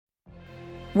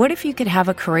What if you could have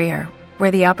a career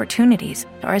where the opportunities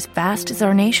are as vast as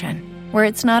our nation, where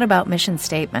it's not about mission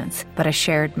statements, but a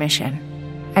shared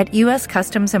mission? At U.S.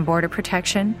 Customs and Border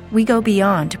Protection, we go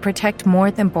beyond to protect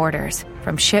more than borders.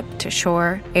 From ship to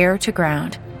shore, air to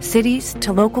ground, cities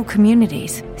to local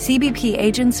communities, CBP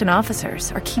agents and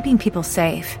officers are keeping people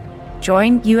safe.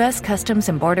 Join U.S. Customs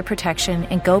and Border Protection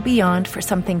and go beyond for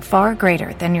something far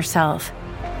greater than yourself.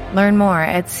 Learn more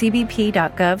at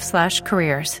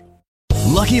cbp.gov/careers.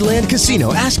 Lucky Land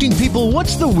Casino, asking people,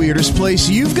 what's the weirdest place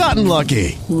you've gotten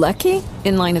lucky? Lucky?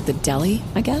 In line at the deli,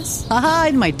 I guess? Aha,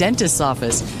 in my dentist's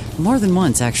office. More than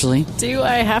once, actually. Do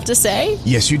I have to say?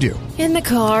 Yes, you do. In the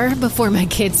car before my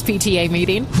kids' PTA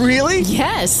meeting. Really?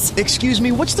 Yes. Excuse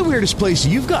me, what's the weirdest place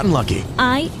you've gotten lucky?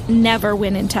 I never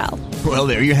win and tell. Well,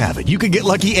 there you have it. You can get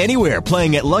lucky anywhere,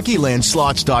 playing at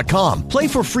LuckyLandSlots.com. Play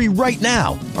for free right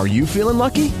now. Are you feeling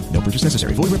lucky? No purchase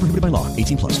necessary. Void where prohibited by law.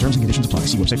 18+. Terms and conditions apply.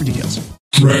 See website for details.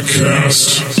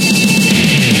 TrekCast.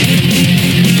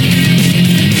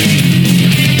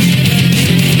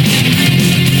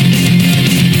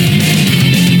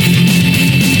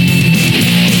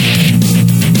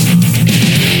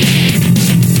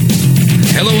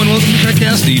 Hello and welcome to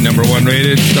TrekCast, the #1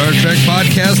 rated Star Trek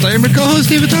podcast. I am your co-host,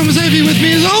 David Thomas Ivy, with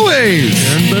me as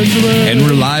always. Aaron Benjamin. And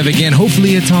we're live again.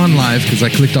 Hopefully it's on live because I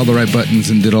clicked all the right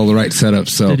buttons and did all the right setups.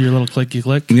 So Did your little clicky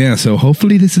click? yeah, so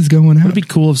hopefully this is going out. Would it be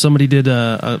cool if somebody did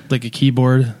a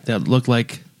keyboard that looked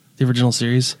like the original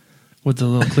series with the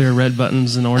little clear red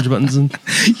buttons and orange buttons? And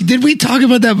Did we talk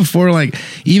about that before? Like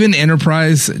even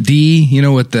Enterprise D, you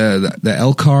know, with the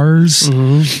LCARs,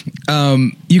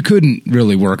 you couldn't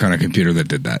really work on a computer that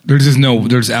did that.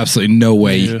 There's absolutely no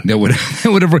way that would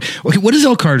ever. Okay, what does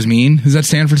LCARs mean? Does that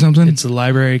stand for something? it's a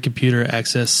library computer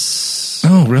access.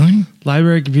 Oh, really?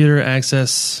 Library computer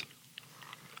access.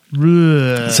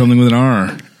 Something with an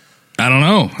R. I don't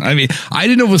know. I mean, I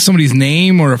didn't know if it was somebody's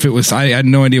name or if it was. I had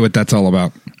no idea what that's all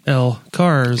about.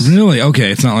 Cars. Really?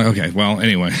 Okay, it's not like okay. Well,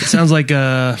 anyway, It sounds like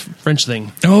a French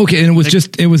thing. oh, okay, and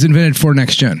it was invented for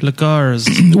next gen. Le cars.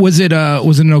 Was it an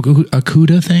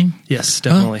Okuda thing? Yes,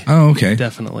 definitely. Oh, okay.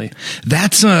 Definitely.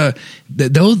 That's the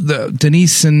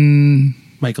Denise and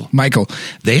Michael.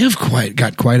 They have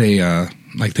got quite a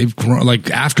like they've grown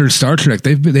like after Star Trek.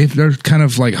 They're kind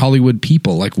of like Hollywood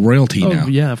people, like royalty now.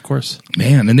 Yeah, of course.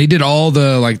 Man, and they did all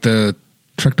the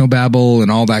Technobabble and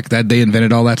all that they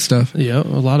invented all that stuff. Yeah, a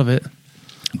lot of it.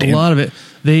 Damn. A lot of it.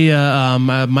 They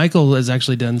Michael has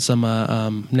actually done some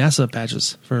NASA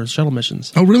patches for shuttle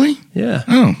missions. Oh, really? Yeah.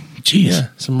 Oh, geez. Yeah,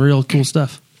 some real cool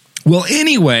stuff. Well,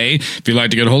 anyway, if you'd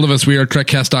like to get a hold of us, we are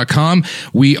TrekCast.com.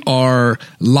 We are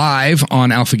live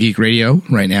on Alpha Geek Radio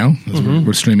right now.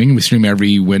 We're streaming. We stream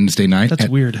every Wednesday night. That's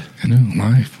weird. I know,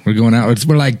 live. We're going out.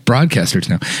 We're like broadcasters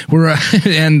now. We're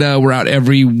we're out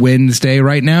every Wednesday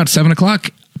right now at 7:00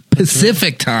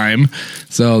 Pacific time.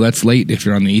 So that's late if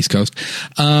you're on the East Coast.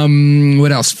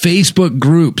 What else? Facebook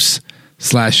groups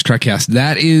 /TrekCast.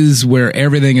 That is where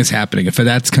everything is happening. If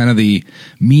that's kind of the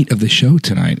meat of the show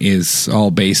tonight, is all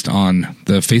based on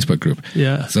the Facebook group.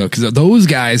 Yeah. So because those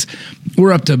guys,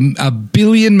 we're up to 1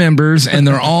 billion members, and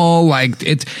they're all like,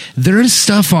 there's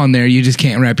stuff on there you just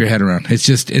can't wrap your head around.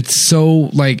 It's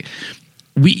so like.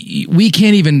 We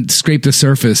can't even scrape the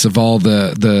surface of all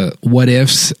the what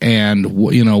ifs and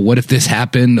what if this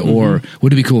happened, or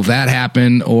would it be cool if that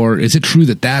happened, or is it true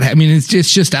that I mean it's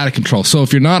just out of control. So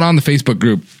if you're not on the Facebook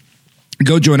group,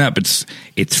 go join up. It's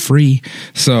free.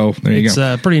 So there you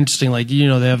go. It's pretty interesting. Like they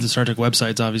have the Star Trek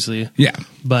websites, obviously. Yeah.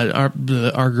 But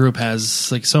our group has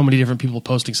like so many different people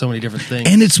posting so many different things,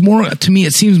 and it's more to me.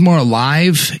 It seems more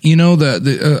alive.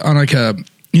 On like a.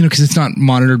 Because it's not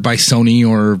monitored by Sony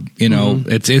or,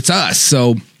 it's us.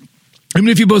 So, I mean,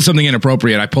 if you post something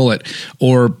inappropriate, I pull it,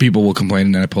 or people will complain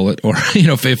and then I pull it, or,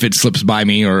 if it slips by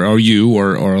me or you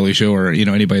or Alicia or,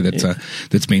 anybody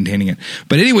that's maintaining it.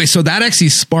 But anyway, so that actually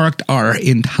sparked our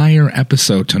entire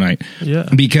episode tonight. Yeah.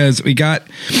 Because we got,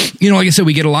 like I said,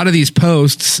 we get a lot of these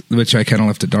posts, which I kind of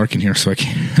left it dark in here, so I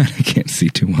can't see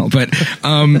too well. But,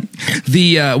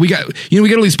 we got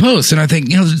all these posts, and I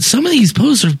think, some of these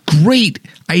posts are great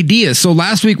ideas. So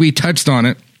last week we touched on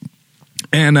it.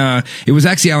 And it was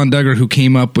actually Alan Duggar who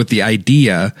came up with the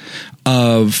idea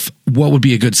of what would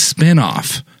be a good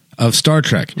spin-off of Star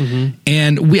Trek. And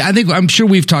I'm sure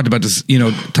we've talked about this,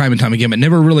 time and time again, but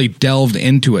never really delved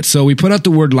into it. So we put out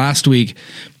the word last week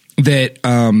that,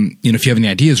 if you have any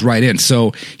ideas, write in.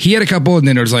 So he had a couple, and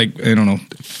then there's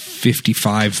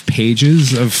 55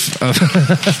 pages of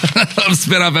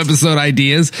spin-off episode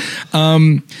ideas.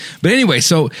 But anyway,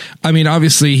 so, I mean,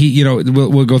 obviously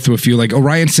we'll go through a few, like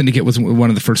Orion Syndicate was one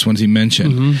of the first ones he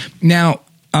mentioned. Now,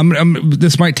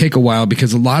 this might take a while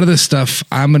because a lot of this stuff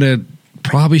I'm going to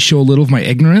probably show a little of my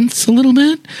ignorance a little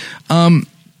bit.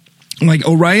 Like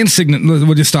Orion Syndicate,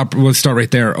 we'll start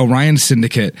right there. Orion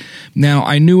Syndicate. Now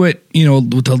I knew it,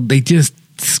 they just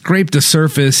scraped the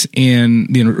surface in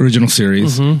the original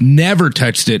series, never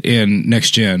touched it in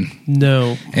Next Gen.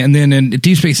 No. And then in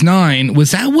Deep Space Nine,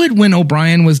 was that when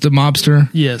O'Brien was the mobster?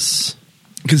 Yes.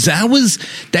 Because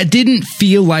that didn't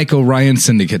feel like Orion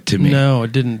Syndicate to me. No,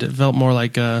 it didn't. It felt more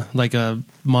like a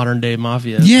modern day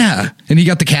mafia. Yeah, and he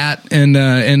got the cat and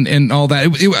all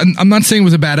that. I'm not saying it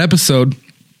was a bad episode.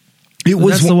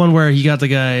 That's the one where he got the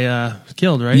guy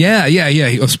killed, right? Yeah.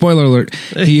 Oh, spoiler alert.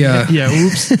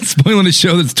 Oops. Spoiling a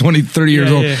show that's 20, 30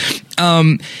 years old.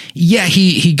 Yeah.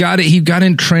 He got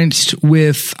entrenched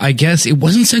with, I guess, it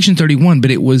wasn't Section 31,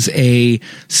 but it was a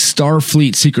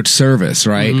Starfleet Secret Service,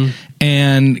 right? Mm-hmm.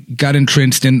 And got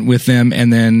entrenched in with them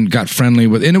and then got friendly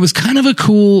with, and it was kind of a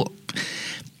cool,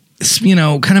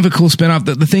 spinoff.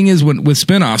 The thing is with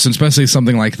spinoffs, and especially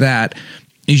something like that,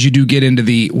 is you do get into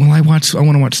I want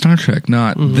to watch Star Trek,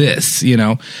 not this, So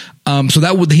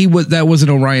that was an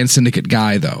Orion Syndicate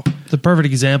guy, though. The perfect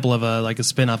example of a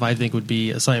spinoff, I think, would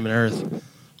be Assignment Earth,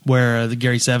 where the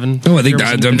Gary Seven. Oh,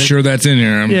 I'm sure that's in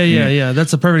here. Yeah.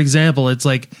 That's a perfect example. It's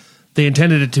like they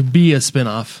intended it to be a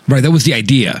spinoff. Right, that was the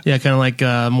idea. Yeah, kind of like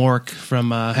Mork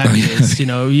from Happy Days. He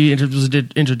was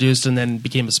introduced and then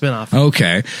became a spinoff.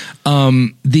 Okay,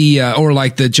 or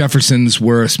like the Jeffersons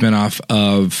were a spinoff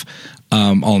of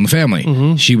All in the Family.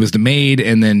 Mm-hmm. She was the maid,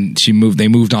 and then they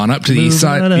moved on up to the east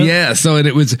side. Yeah, so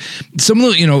it was some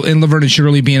of and Laverne and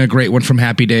Shirley being a great one from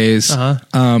Happy Days. And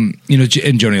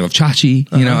Joni Love Chachi.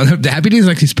 The Happy Days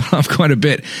actually spun off quite a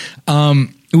bit.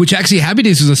 Which actually, Happy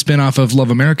Days was a spinoff of Love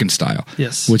American Style.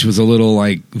 Yes. Which was a little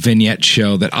vignette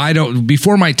show that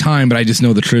before my time, but I just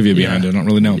know the trivia behind it. I don't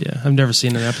really know. Yeah, I've never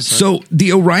seen an episode. So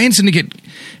the Orion Syndicate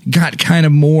got kind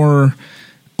of more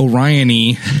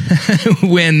Orion-y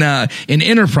when in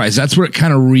Enterprise. That's where it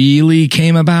kind of really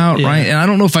came about, right? And I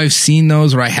don't know if I've seen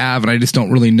those or I have, and I just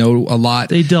don't really know a lot.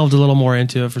 They delved a little more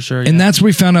into it for sure. And that's where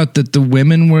we found out that the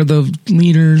women were the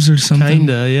leaders or something.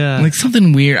 Kinda, yeah. Like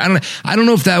something weird. I don't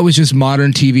know if that was just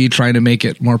modern TV trying to make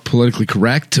it more politically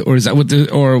correct, or is that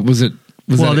or was it?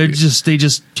 They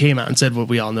just came out and said what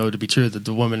we all know to be true, that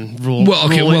the women rule. Well,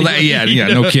 okay,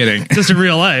 no kidding. Just in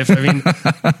real life. I mean,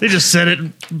 they just said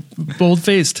it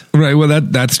bold-faced. Right, well,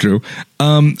 that's true.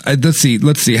 Let's see.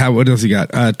 What else you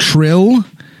got? Trill.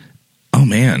 Oh,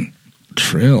 man.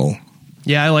 Trill.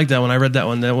 Yeah, I like that one. I read that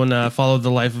one. That one followed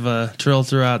the life of Trill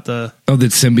throughout the... Oh, the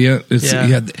symbiote?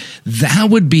 That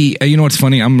would be... what's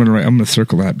funny? I'm gonna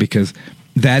circle that because...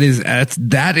 That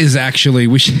is actually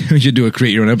we should do a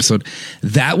create your own episode.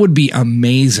 That would be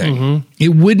amazing. Mm-hmm. It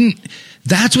wouldn't.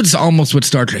 That's what's almost what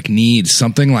Star Trek needs.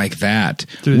 Something like that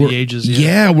through the ages.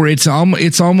 Yeah, where it's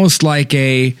almost like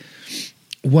a,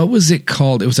 what was it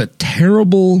called? It was a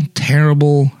terrible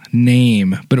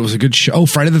name, but it was a good show. Oh,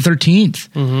 Friday the 13th.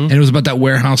 Mm-hmm. And it was about that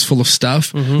warehouse full of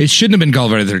stuff. Mm-hmm. It shouldn't have been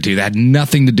called Friday the 13th. It had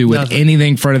nothing to do with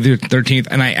anything Friday the 13th.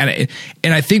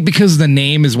 And I think because the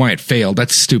name is why it failed.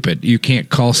 That's stupid. You can't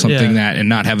call something that and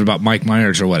not have it about Mike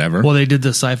Myers or whatever. Well, they did the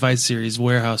sci-fi series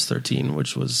Warehouse 13,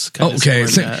 which was kind of okay.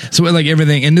 So like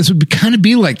everything, and this would kind of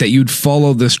be like that. You'd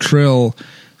follow this Trill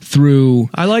through.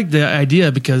 I like the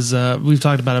idea because we've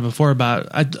talked about it before.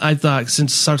 I thought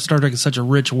since Star Trek is such a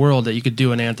rich world that you could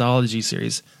do an anthology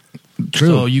series. True.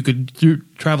 So you could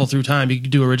travel through time. You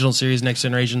could do original series, Next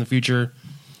Generation, the future,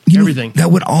 everything.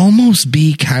 That would almost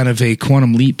be kind of a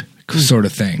Quantum Leap sort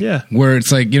of thing. Yeah. Where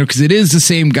it's like, because it is the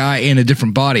same guy in a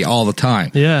different body all the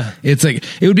time. Yeah. It's like,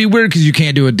 it would be weird because you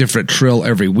can't do a different Trill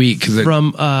every week.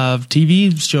 From a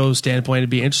TV show standpoint, it'd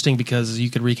be interesting because you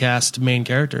could recast main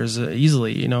characters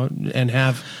easily, and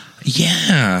have.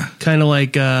 Yeah. Kind of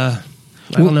like, I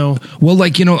don't know. Well,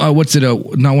 like, what's it?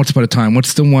 Not Once Upon a Time.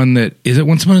 What's the one that, is it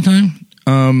Once Upon a Time?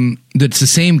 That's the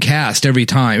same cast every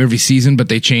season, but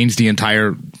they change the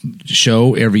entire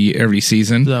show every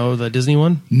season. The Disney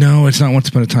one? No, it's not Once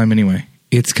Upon a Time anyway.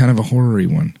 It's kind of a horror-y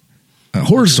one.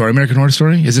 Horror Story, American Horror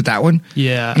Story. Is it that one?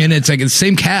 Yeah. And it's like the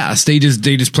same cast. They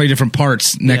just play different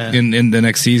parts in the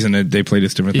next season. They play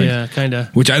just different things. Yeah, kind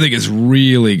of. Which I think is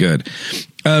really good.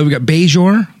 We got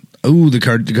Bajor. Ooh, the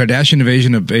Kardashian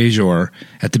invasion of Bajor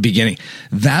at the beginning.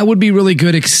 That would be really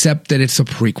good, except that it's a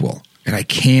prequel. And I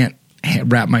can't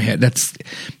wrap my head.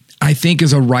 I think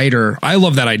as a writer, I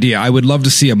love that idea. I would love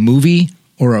to see a movie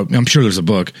I'm sure there's a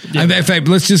book. Yeah. In fact,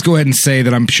 let's just go ahead and say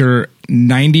that I'm sure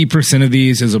 90% of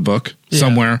these is a book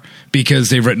somewhere because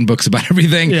they've written books about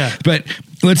everything. Yeah. But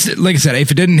like I said,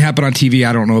 if it didn't happen on TV,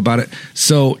 I don't know about it.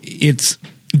 So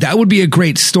that would be a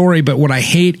great story. But what I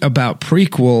hate about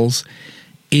prequels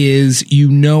is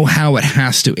how it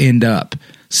has to end up.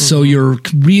 So you're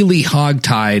really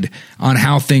hogtied on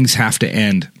how things have to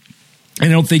end. I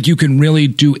don't think you can really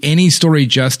do any story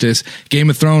justice. Game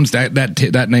of Thrones,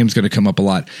 that name's going to come up a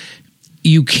lot.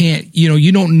 You can't,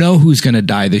 you don't know who's going to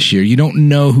die this year. You don't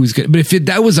know who's going to, but if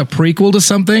that was a prequel to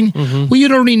something, well,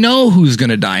 you'd already know who's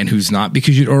going to die and who's not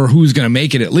or who's going to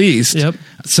make it at least. Yep.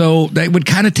 So that would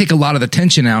kind of take a lot of the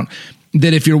tension out.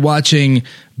 That if you're watching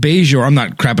Bajor, I'm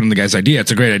not crapping on the guy's idea.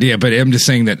 It's a great idea, but I'm just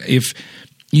saying that if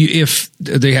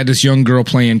they had this young girl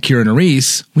playing Keira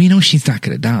Nerys, we know she's not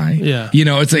going to die. Yeah.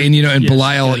 And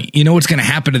Belial, what's going to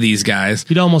happen to these guys.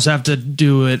 You'd almost have to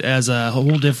do it as a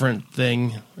whole different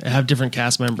thing, have different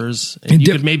cast members, and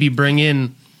you could maybe bring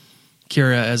in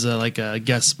Keira as a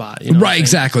guest spot. Right,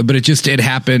 exactly. But it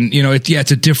happened,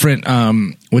 it's a different,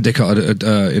 what they call it,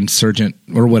 insurgent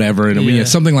or whatever, and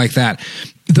something like that.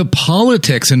 The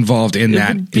politics involved in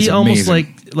that would be is almost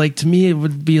amazing. like to me, it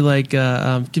would be like,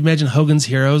 can you imagine Hogan's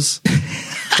Heroes?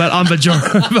 But on Bajor,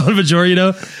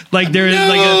 like there is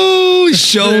like a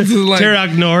shows like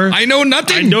Terrak Nor. I know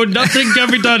nothing,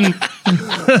 Captain.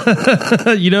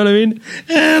 You know what I mean?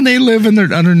 And they live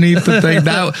underneath the thing.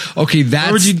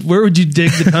 Where would you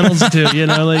dig the tunnels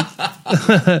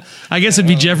to? I guess it'd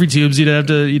be Jeffrey tubes. You'd have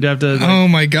to. Oh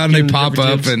my god! And they pop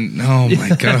up, and oh my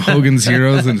god, Hogan's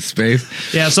Heroes in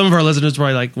space. Yeah, some of our listeners are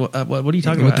probably like, "What are you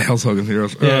talking about? What the hell's Hogan's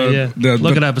Heroes?"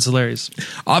 Look it up; it's hilarious.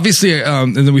 Obviously,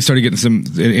 and then we started getting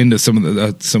into some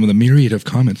of the myriad of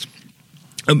comments.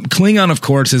 Klingon, of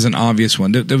course, is an obvious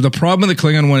one. The problem with the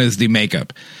Klingon one is the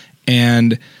makeup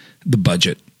and the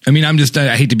budget. I mean,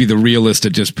 I hate to be the realist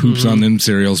that just poops on them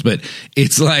cereals, but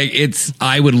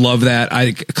I would love that.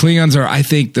 Klingons are, I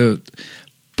think,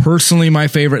 personally my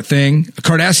favorite thing.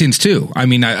 Cardassians too. I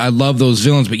mean, I love those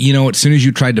villains, but as soon as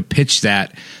you tried to pitch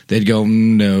that, they'd go,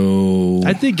 no.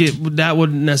 I think that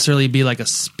wouldn't necessarily be like a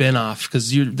spin-off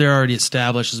because they're already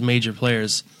established as major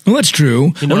players. Well, that's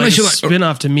true. A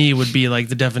spin-off to me would be like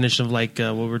the definition of like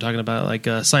what we were talking about, like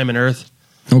Simon Earth.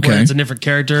 Okay. It's a different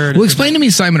character. Well, explain to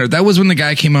me Simon Earth. That was when the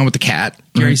guy came on with the cat.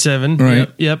 Gary Seven. Right.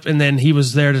 Yep. And then he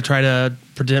was there to try to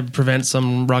prevent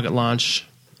some rocket launch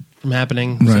from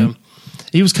happening. Right. So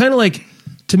he was kind of like,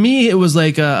 to me, it was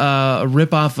like a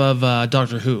ripoff of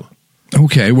Doctor Who.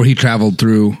 Okay, where he traveled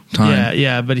through time.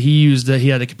 Yeah, but he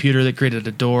had a computer that created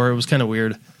a door. It was kind of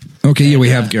weird. Okay, we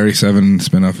have Gary Seven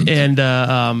spinoff.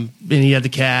 And he had the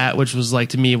cat, which was like,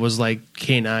 to me, was like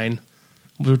K9,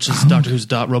 which is Doctor Who's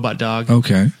robot dog.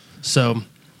 Okay. So,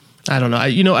 I don't know.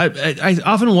 I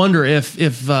often wonder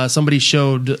if somebody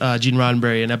showed Gene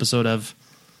Roddenberry an episode of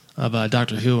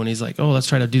Doctor Who, and he's like, "Oh, let's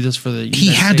try to do this for the."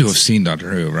 He had to have seen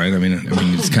Doctor Who, right? I mean,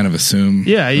 it's kind of assumed.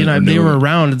 Yeah, they were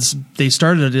around. They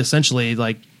started it essentially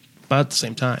like about the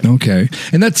same time. Okay,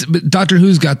 but Doctor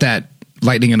Who's got that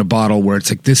lightning in a bottle where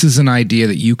it's like, this is an idea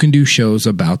that you can do shows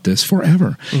about this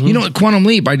forever. Quantum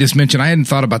Leap, I just mentioned, I hadn't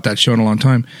thought about that show in a long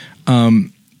time.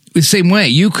 The same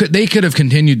way, they could have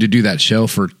continued to do that show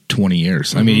for 20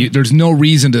 years. I mean, there's no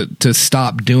reason to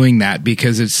stop doing that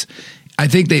because I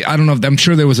don't know. I'm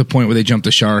sure there was a point where they jumped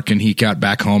the shark and he got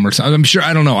back home or something. I'm sure.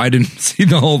 I don't know. I didn't see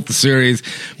the whole series.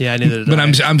 Yeah, neither did but I.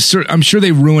 I'm sure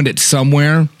they ruined it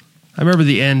somewhere. I remember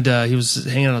the end. He was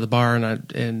hanging out at the bar,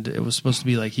 and it was supposed to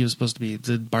be like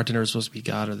the bartender was supposed to be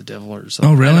God or the devil or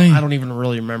something. Oh, really? I don't even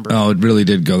really remember. Oh, it really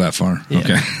did go that far. Yeah.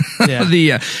 Okay. Yeah. The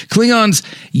Klingons.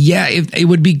 Yeah, it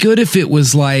would be good if it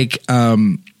was like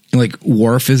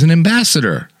Worf is an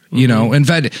ambassador. In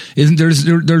fact,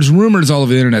 there's rumors all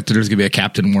over the internet that there's going to be a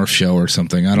Captain Worf show or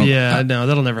something. No,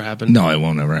 that'll never happen. No, it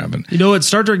won't never happen. You know what?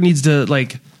 Star Trek needs to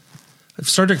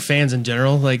Star Trek fans in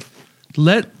general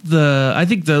I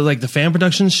think the fan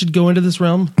productions should go into this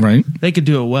realm. Right. They could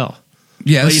do it well.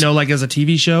 Yes. But, as a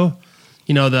TV show,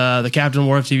 the Captain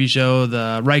Worf TV show,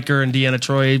 the Riker and Deanna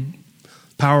Troi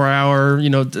Power Hour,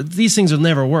 these things will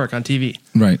never work on TV.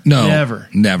 Right. No.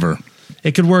 Never.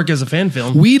 It could work as a fan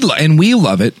film. We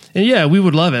love it. And yeah, we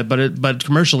would love it, but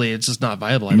commercially, it's just not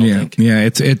viable. I don't think. Yeah,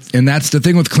 and that's the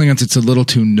thing with Klingons. It's a little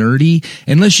too nerdy.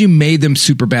 Unless you made them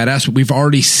super badass, but we've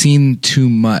already seen too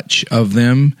much of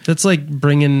them. That's like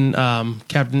bringing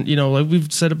Captain. Like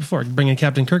we've said it before, bringing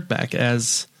Captain Kirk back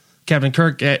as Captain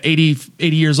Kirk at 80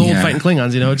 years old fighting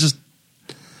Klingons. It's just.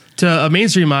 To a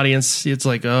mainstream audience, it's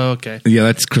like, oh, okay. Yeah,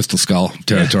 that's Crystal Skull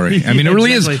territory. I mean, it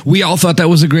really is. We all thought that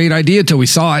was a great idea until we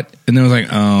saw it, and then it was like,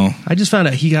 oh. I just found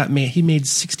out he made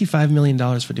 $65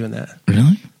 million for doing that.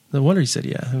 Really? No wonder he said,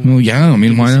 yeah. Well, yeah. I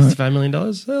mean, why not? $65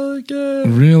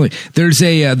 million? Really?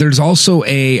 There's also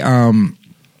a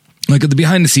like the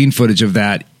behind the scene footage of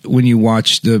that, when you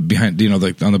watch the behind,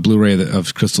 on the Blu-ray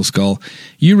of Crystal Skull,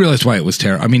 you realize why it was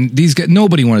terrible. I mean, these guys,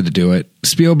 nobody wanted to do it.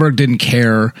 Spielberg didn't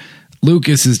care.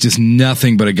 Lucas is just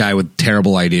nothing but a guy with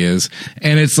terrible ideas.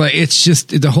 And it's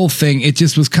just the whole thing. It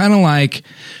just was kind of like,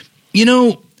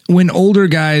 when older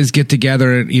guys get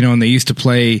together, and they used to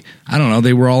play, I don't know,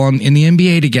 they were all in the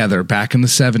NBA together back in the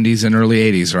 70s and early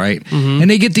 80s, right? Mm-hmm. And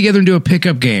they get together and do a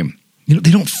pickup game.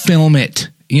 They don't film it.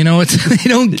 They don't,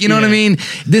 what I mean?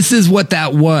 This is what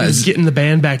that was. Just getting the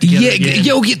band back together.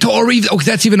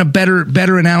 That's even a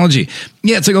better analogy.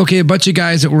 Yeah, it's like, okay, a bunch of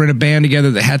guys that were in a band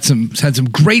together that had some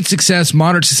great success,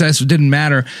 moderate success, it didn't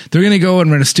matter. They're going to go and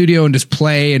rent a studio and just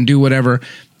play and do whatever.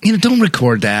 Don't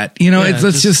record that.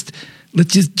 Let's just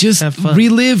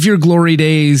relive your glory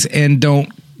days and don't,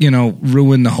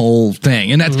 ruin the whole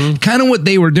thing. And that's kind of what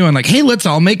they were doing. Like, hey, let's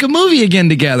all make a movie again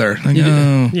together. Like,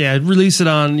 yeah, release it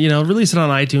on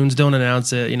iTunes. Don't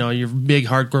announce it. Your big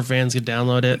hardcore fans can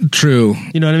download it. True.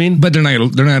 You know what I mean? But they're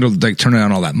not like turning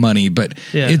on all that money. But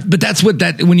but that's what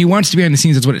when you watch the behind the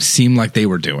scenes, that's what it seemed like they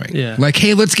were doing. Yeah. Like,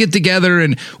 hey, let's get together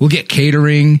and we'll get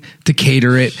catering to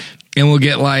cater it. And we'll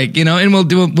get and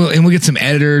we'll get some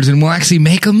editors and we'll actually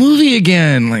make a movie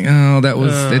again. Like, that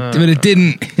was, but it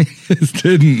didn't, it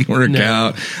didn't work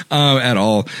out, at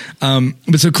all.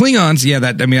 But so Klingons,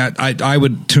 I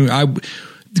would,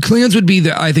 the Klingons would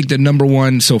be I think the number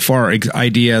one so far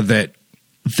idea that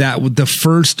the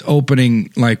first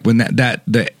opening, like when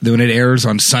when it airs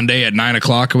on Sunday at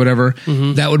 9:00 or whatever,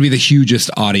 that would be the hugest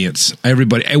audience.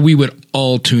 Everybody, we would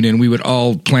all tune in. We would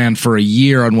all plan for a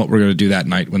year on what we're going to do that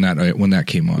night when that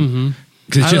came on.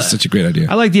 Because it's just such a great idea.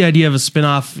 I like the idea of a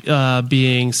spinoff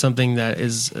being something that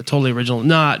is totally original,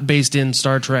 not based in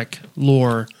Star Trek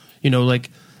lore.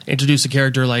 Like introduce a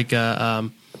character like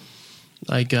who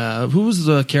was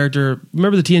the character?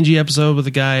 Remember the TNG episode with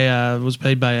the guy was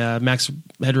played by Max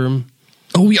Headroom?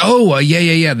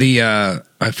 Yeah. The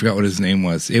I forgot what his name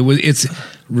was. It's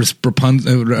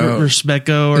Rapunzel.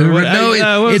 Respecco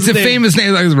or it's a famous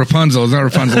name. Like Rapunzel. It's not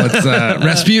Rapunzel. It's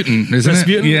Rasputin. Isn't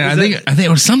Rasputin? It? Yeah, I think it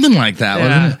was something like that,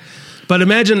 wasn't it? But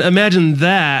imagine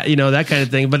that, that kind of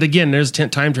thing. But again, there's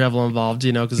time travel involved,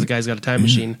 because the guy's got a time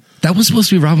machine. That was supposed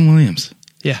to be Robin Williams.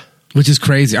 Yeah. Which is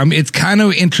crazy. I mean, it's kind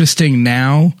of interesting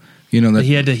now, that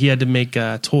he had to make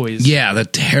toys. Yeah, the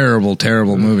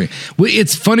terrible movie. Well,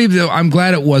 it's funny though. I'm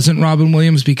glad it wasn't Robin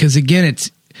Williams because again, it's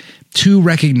too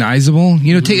recognizable.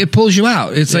 It pulls you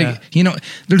out. It's like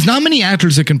there's not many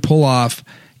actors that can pull off.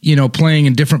 Playing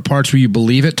in different parts where you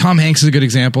believe it. Tom Hanks is a good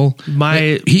example.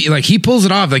 He pulls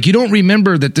it off. Like you don't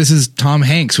remember that this is Tom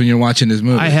Hanks when you're watching his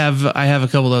movie. I have a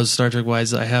couple of those Star Trek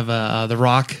wise. I have The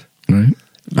Rock. Right.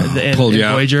 And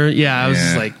Voyager. Yeah, I was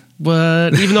just like,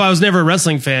 what? Even though I was never a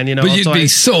wrestling fan, But you'd be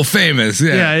so famous.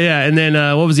 Yeah. Yeah. And then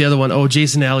what was the other one? Oh,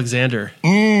 Jason Alexander.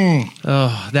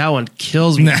 Oh, that one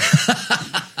kills me.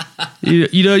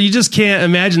 You just can't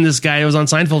imagine this guy who was on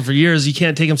Seinfeld for years. You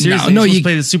can't take him seriously. No, you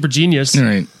played a super genius.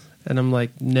 Right. And I'm like,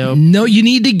 nope. No, you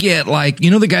need to get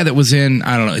the guy that was in,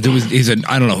 I don't know,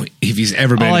 I don't know if he's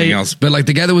ever been anything else, but like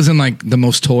the guy that was in like The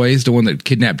Most Toys, the one that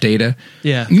kidnapped Data.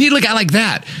 Yeah. You need a guy like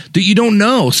that you don't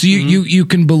know. So you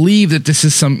can believe that this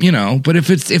is some, but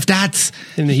if that's.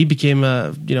 And he became,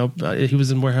 he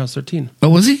was in Warehouse 13. Oh,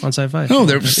 was he? On Sci-Fi. Oh,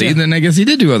 then I guess he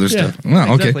did do other stuff.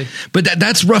 Well, exactly. Okay. But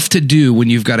that's rough to do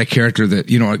when you've got a character that,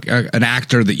 an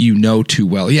actor that too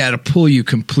well. Yeah, to pull you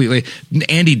completely.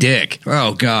 Andy Dick.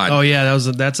 Oh, God. Oh yeah,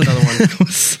 that's another one. That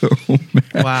was so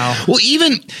mad. Wow. Well,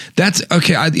 even that's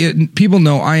okay. People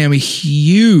know I am a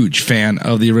huge fan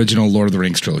of the original Lord of the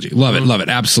Rings trilogy. Love it,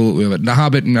 absolutely love it. The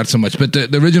Hobbit, not so much, but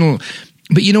the original.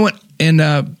 But you know what?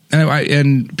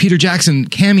 And Peter Jackson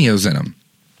cameos in them.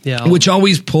 Yeah, which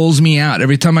always pulls me out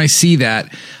every time I see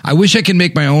that. I wish I could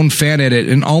make my own fan edit,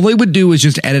 and all they would do is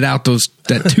just edit out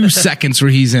that 2 seconds where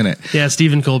he's in it. Yeah,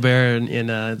 Stephen Colbert in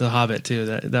The Hobbit too.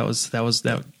 That was. Oh,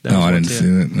 I didn't see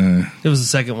that. It was the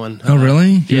second one. Oh,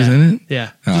 really? He was in it. Yeah,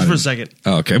 just for a second.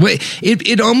 Oh, okay, wait.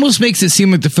 It almost makes it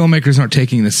seem like the filmmakers aren't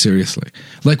taking this seriously.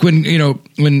 Like when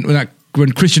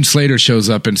when Christian Slater shows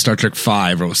up in Star Trek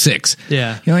 5 or 6.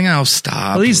 Yeah, you're like, oh,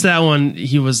 stop. At least that one,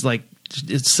 he was like.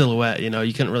 It's silhouette, you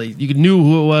couldn't really, you knew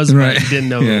who it was, right. But you didn't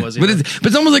know who it was. But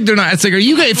it's almost like they're not. It's like,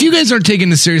 if you guys aren't taking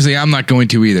this seriously, I'm not going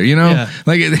to either.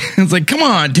 Like it's like, come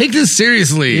on, take this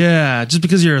seriously. Yeah, just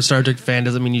because you're a Star Trek fan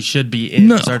doesn't mean you should be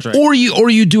in Star Trek. Or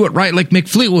you do it right, like Mick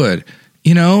Fleetwood.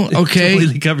 Okay,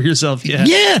 completely cover yourself.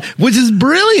 Yeah, which is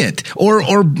brilliant.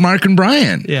 Or Mark and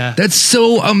Brian. Yeah, that's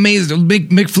so amazing.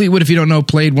 Mick Fleetwood, if you don't know,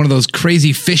 played one of those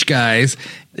crazy fish guys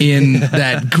in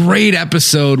that great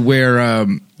episode where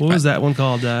what was that one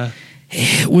called?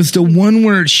 It was the one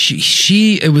where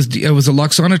it was a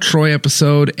Loxana Troy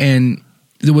episode, and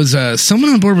there was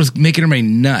someone on board was making everybody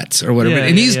nuts or whatever.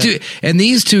 Yeah,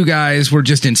 these two guys were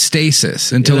just in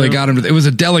stasis until they got him. It was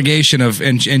a delegation of,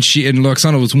 and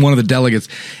Loxana was one of the delegates.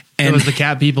 And it was the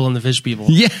cat people and the fish people.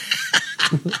 Yeah.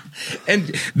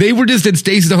 And they were just in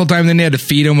stasis the whole time. Then they had to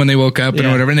feed them when they woke up and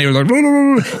whatever. And they were like,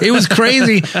 it was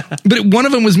crazy. But one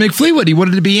of them was Mick Fleetwood. He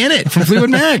wanted to be in it from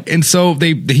Fleetwood Mac. And so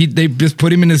they just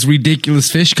put him in this ridiculous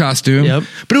fish costume. Yep.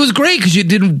 But it was great because it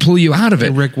didn't pull you out of it.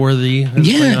 And Rick Worthy.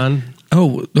 Yeah.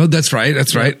 Oh, that's right.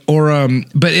 That's right. Or,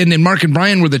 but and Mark and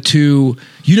Brian were the two,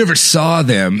 you never saw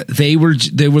them. They were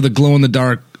the glow in the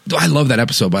dark. I love that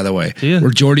episode, by the way, where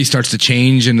Geordie starts to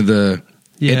change into the,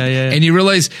 and you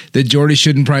realize that Geordie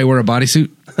shouldn't probably wear a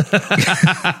bodysuit.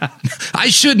 I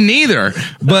shouldn't either,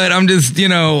 but I'm just,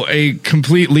 a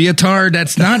complete leotard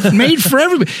that's not made for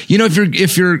everybody.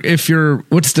 If you're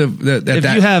what's if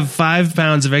you have 5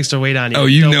 pounds of extra weight on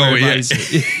you, because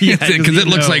it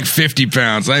looks like 50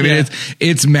 pounds. I mean,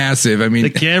 it's massive. I mean, the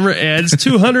camera adds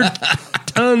 200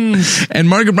 tons. And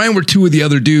Mark and Brian were two of the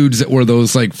other dudes that were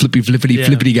those like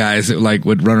flippity guys that like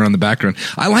would run around the background.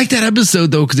 I like that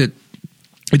episode though because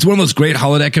it's one of those great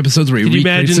holodeck episodes where Can you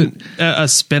imagine a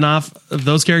spin-off of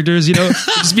those characters,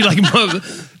 just be like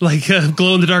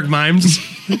glow in the dark mimes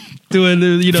doing,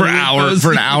 for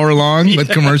an hour long with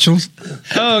commercials.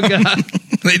 Oh God.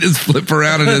 They just flip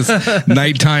around in this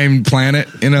nighttime planet,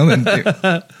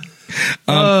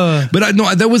 But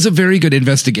that was a very good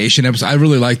investigation episode. I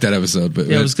really liked that episode. But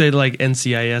it was good, like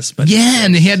NCIS. But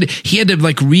and he had to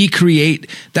like recreate.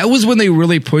 That was when they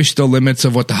really pushed the limits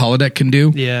of what the holodeck can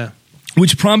do. Yeah.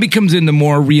 Which probably comes into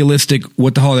more realistic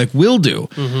what the holodeck will do.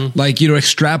 Mm-hmm. Like,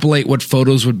 extrapolate what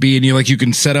photos would be, and you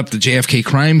can set up the JFK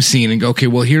crime scene and go, okay,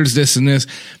 well, here's this and this.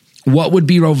 What would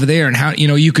be over there? And how,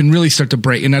 you can really start to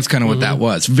break. And that's kind of what that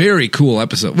was. Very cool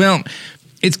episode. Well,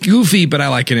 it's goofy, but I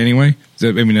like it anyway. So,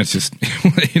 I mean, that's just,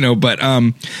 but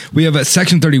we have a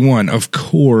Section 31, of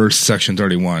course, Section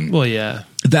 31. Well, yeah.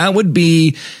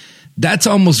 That's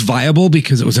almost viable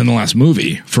because it was in the last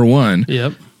movie, for one.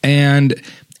 Yep. And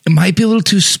it might be a little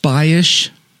too spy-ish,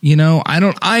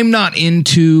 I'm not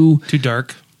into... Too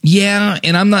dark. Yeah,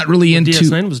 and I'm not really into...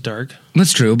 DS9 was dark.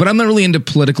 That's true, but I'm not really into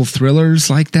political thrillers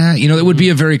like that. It would be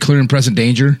a very Clear and Present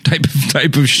Danger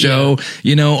type of show,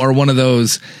 or one of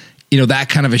those, that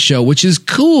kind of a show, which is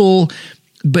cool,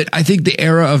 but I think the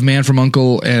era of Man from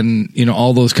U.N.C.L.E. and,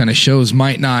 all those kind of shows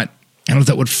might not... I don't know if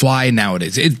that would fly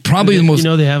nowadays. It's probably the most...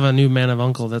 they have a new Man of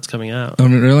U.N.C.L.E. that's coming out. Oh,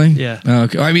 really? Yeah.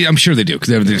 Okay. I mean, I'm sure they do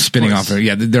because they're spinning off.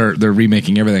 Yeah, they're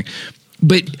remaking everything.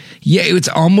 But yeah, it's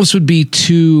almost would be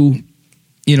too,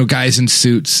 guys in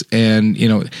suits and,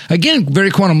 again, very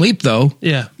Quantum Leap though.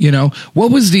 Yeah.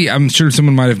 What was I'm sure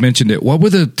someone might have mentioned it. What were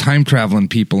the time traveling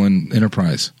people in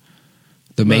Enterprise?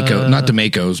 The Mako, not the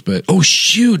Makos, but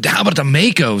shoot, how about the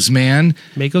Makos, man?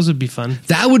 Makos would be fun.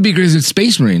 That would be great. It's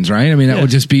Space Marines, right? I mean, that would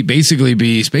just basically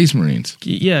be Space Marines.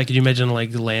 Yeah, could you imagine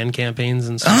like the land campaigns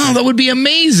and stuff? Oh, that would be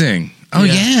amazing. Oh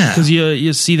yeah, because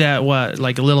you see that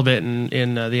like a little bit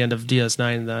in the end of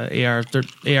DS9, the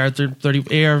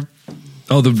AR-30 AR.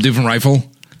 Oh, the different rifle.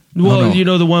 Well,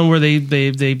 the one where they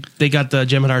got the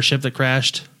Jem'Hadar ship that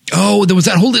crashed. Oh, there was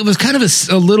that whole. It was kind of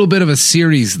a little bit of a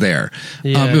series there.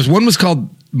 Yeah. One was called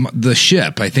The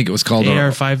Ship. I think it was called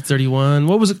AR-531.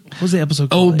 What was it? What was the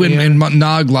episode called? Oh, when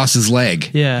Nog lost his leg.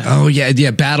 Yeah. Oh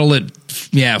yeah. Battle at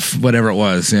whatever it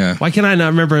was. Yeah. Why can I not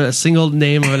remember a single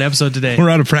name of an episode today? We're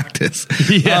out of practice.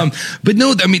 Yeah. But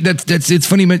no, I mean that's it's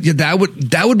funny. But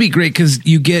that would be great because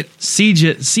you get Siege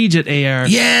at AR.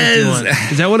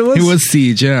 Yes. Is that what it was? It was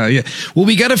Siege. Yeah. Well,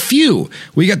 we got a few.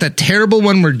 We got that terrible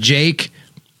one where Jake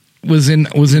was in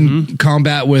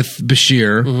combat with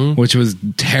Bashir, which was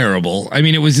terrible. I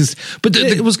mean, it was just, but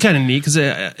it was kind of neat because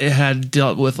it had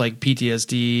dealt with like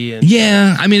PTSD and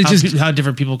I mean, it's just how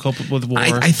different people cope with war.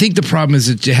 I think the problem is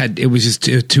it was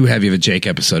just too heavy of a Jake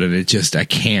episode, and I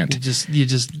can't.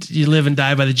 You live and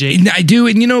die by the Jake. I do,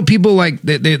 and people like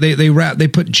they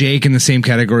put Jake in the same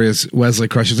category as Wesley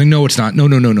Crusher. It's like, no, it's not.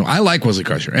 No. I like Wesley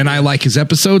Crusher, and I like his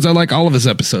episodes. I like all of his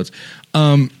episodes.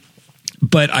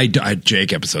 But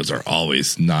Jake episodes are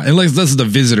always not, unless this is The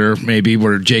Visitor, maybe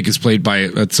where Jake is played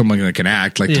by someone that can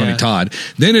act like Tony Todd.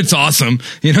 Then it's awesome,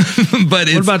 But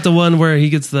what about the one where he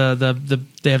gets they have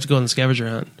to go on the scavenger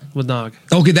hunt with Nog?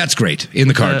 Okay, that's great in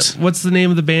the cards. What's the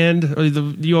name of the band? Or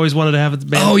you always wanted to have the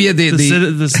band. Oh yeah,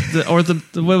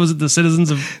 what was it? The Citizens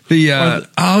of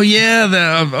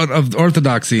of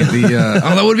Orthodoxy.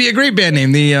 That would be a great band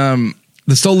name. The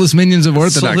The soulless minions of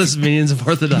Orthodox. Soulless minions of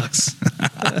Orthodox.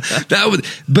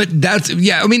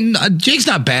 I mean, Jake's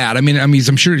not bad. I mean,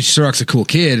 I'm sure Starrock's a cool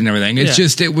kid and everything. It's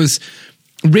just, it was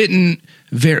written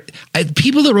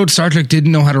people that wrote Star Trek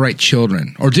didn't know how to write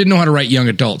children, or didn't know how to write young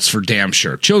adults for damn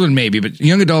sure. Children maybe, but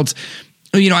young adults,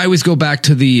 you know, I always go back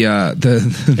to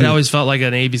it always felt like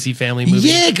an ABC Family movie.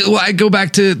 Yeah, well, I go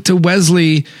back to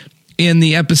Wesley in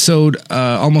the episode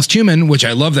Almost Human, which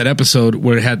I love that episode,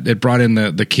 where it brought in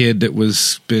the kid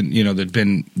that'd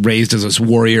been raised as this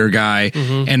warrior guy,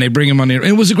 and they bring him on there. And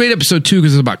it was a great episode too,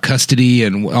 because it's about custody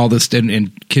and all this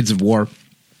and kids of war.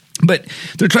 But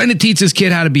they're trying to teach this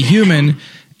kid how to be human,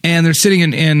 and they're sitting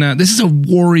in this is a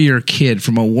warrior kid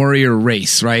from a warrior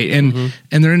race, right? And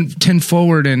they're in 10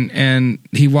 forward, and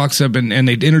he walks up and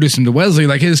they introduce him to Wesley,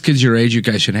 like, hey, this kid's your age, you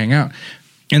guys should hang out.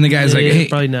 And the guy's like, hey,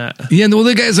 probably not. Yeah, well,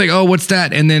 the guy's like, oh, what's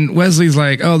that? And then Wesley's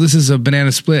like, oh, this is a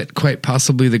banana split, quite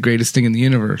possibly the greatest thing in the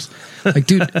universe. Like,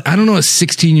 dude, I don't know a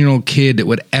 16-year-old kid that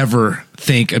would ever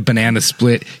think a banana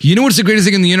split. You know what's the greatest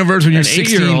thing in the universe when you're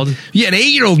 16? 8-year-old. Yeah, an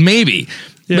 8-year-old maybe.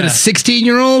 Yeah. But a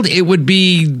 16-year-old, it would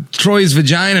be Troy's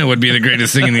vagina would be the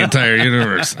greatest thing in the entire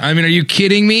universe. I mean, are you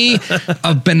kidding me?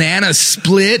 A banana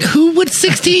split? Who would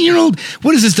 16-year-old?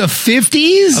 What is this, the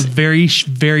 50s? A very,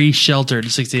 very sheltered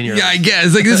 16-year-old. Yeah, I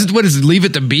guess. Like, this is, what is it, Leave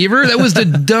It to Beaver? That was the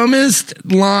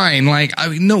dumbest line. Like, I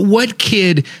mean, no, what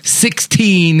kid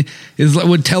 16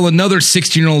 would tell another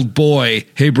 16-year-old boy,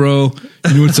 hey, bro,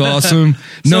 you know what's awesome?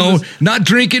 No, not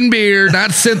drinking beer, not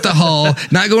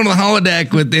synthahol, not going to the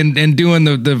holodeck and doing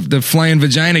the flying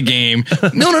vagina game.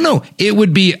 No. It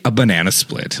would be a banana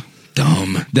split.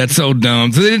 Dumb. That's so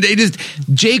dumb. So they just,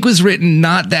 Jake was written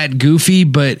not that goofy,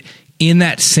 but in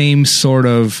that same sort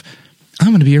of, I'm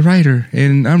going to be a writer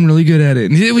and I'm really good at it.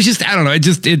 And it was just, I don't know.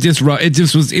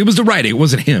 It was the writing. It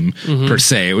wasn't him per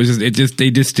se. It was just,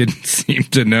 they just didn't seem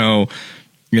to know,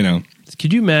 you know.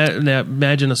 Could you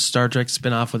imagine a Star Trek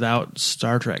spinoff without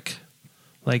Star Trek?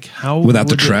 Like, how without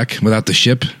the Trek, without the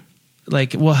ship?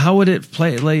 Like, well, how would it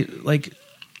play? Like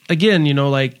again, you know,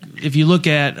 like if you look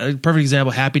at a perfect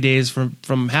example, Happy Days,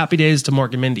 from Happy Days to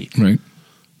Mork and Mindy, right?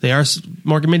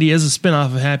 Mork and Mindy is a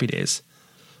spinoff of Happy Days,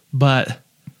 but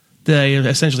they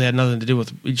essentially had nothing to do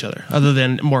with each other other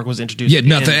than Mork was introduced. Yeah,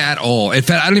 nothing at all. In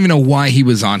fact, I don't even know why he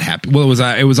was on Happy. Well,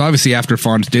 it was obviously after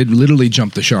Fonz did literally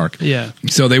jump the shark. Yeah.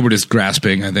 So they were just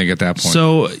grasping, I think, at that point.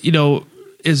 So, you know,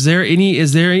 is there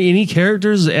any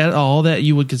characters at all that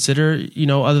you would consider, you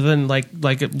know, other than like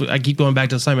I keep going back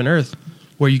to Simon Earth,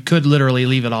 where you could literally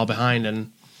leave it all behind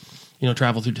and, you know,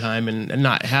 travel through time and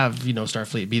not have, you know,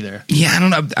 Starfleet be there? Yeah, I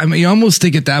don't know. I mean, you almost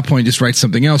think at that point just write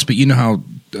something else, but you know how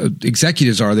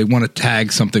executives are, they want to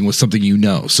tag something with something, you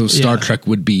know. So Star Trek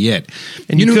would be it.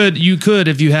 And you could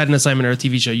if you had an Assignment Earth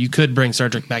TV show, you could bring Star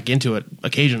Trek back into it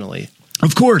occasionally.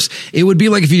 Of course, it would be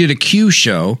like if you did a Q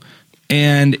show,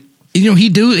 and you know he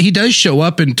does show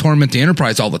up and torment the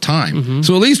Enterprise all the time.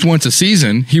 So at least once a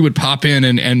season, he would pop in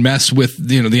and mess with,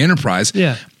 you know, the Enterprise.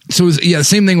 Yeah. So the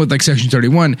same thing with like Section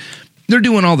 31. They're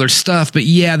doing all their stuff, but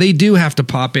yeah, they do have to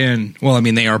pop in. Well, I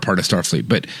mean, they are part of Starfleet,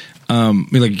 but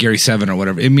like Gary 7 or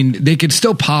whatever. I mean, they could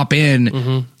still pop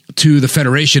in to the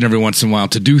Federation every once in a while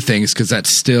to do things, because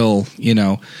that's still, you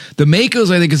know, the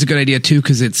Makos, I think, is a good idea too,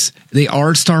 because they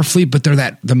are Starfleet, but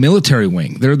they're the military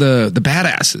wing. They're the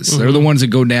badasses. They're the ones that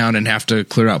go down and have to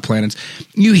clear out planets.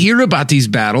 You hear about these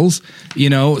battles, you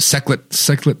know,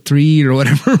 Seklet 3 or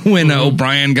whatever, when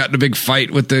O'Brien got in a big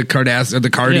fight with the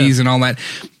Cardis and all that.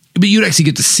 But you'd actually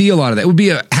get to see a lot of that. It would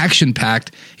be action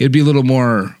packed. It would be a little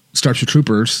more Starship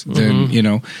Troopers than, you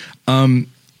know.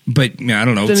 But yeah, I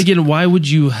don't know. Then again, why would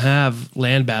you have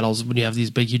land battles when you have these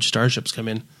big, huge starships come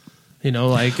in? You know,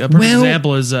 like a perfect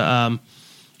example is in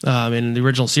the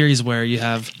original series where you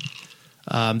have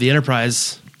the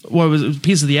Enterprise. Well, it was a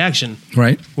piece of the action,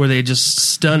 right? Where they just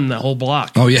stun the whole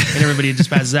block. Oh yeah, and everybody just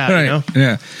passes out. Right. You know,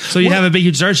 yeah. So you have a big,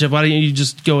 huge starship. Why don't you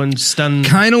just go and stun?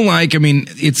 Kind of like, I mean,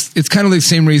 it's kind of the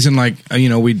same reason. Like, you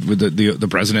know, the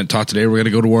president talked today. We're going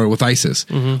to go to war with ISIS.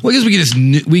 Well, I guess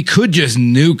we could just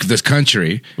nuke this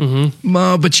country,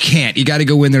 but you can't. You got to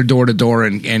go in there door to door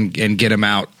and get them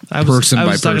out person by person. I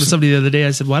was talking to somebody the other day.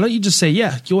 I said, why don't you just say,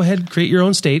 yeah, go ahead, create your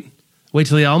own state. Wait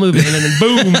till they all move in, and then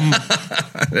boom.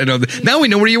 I know, now we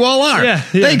know where you all are. Yeah.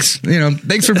 Thanks. You know,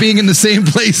 thanks for being in the same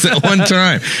place at one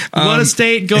time. You want a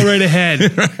state? Go right ahead.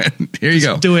 Here you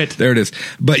go. Do it. There it is.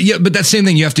 But yeah, but that same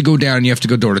thing. You have to go down. You have to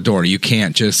go door to door. You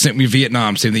can't just send me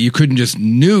Vietnam. Same thing. You couldn't just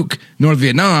nuke North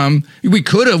Vietnam. We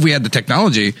could have. We had the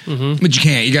technology, but you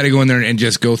can't. You got to go in there and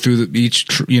just go through each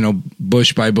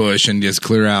bush by bush and just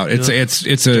clear out. It's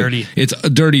dirty. It's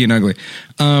dirty and ugly.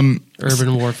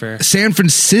 Urban warfare. San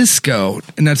Francisco,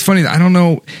 and that's funny. I don't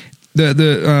know.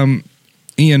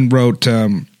 Ian wrote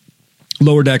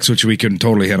Lower Decks, which we can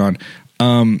totally hit on.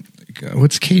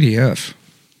 What's KDF?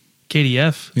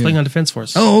 KDF, Klingon Defense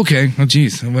Force. Oh, okay. Oh,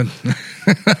 geez. It was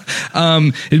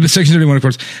Section 31, of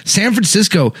course. San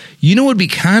Francisco, you know what would be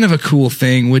kind of a cool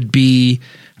thing would be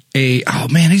these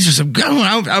are some good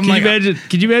ones.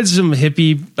 Can you imagine some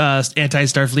hippie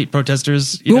anti-Starfleet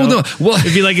protesters?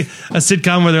 It'd be like a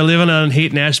sitcom where they're living on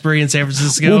Haight and Ashbury in San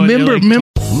Francisco. Well, remember.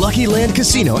 Lucky Land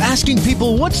Casino, asking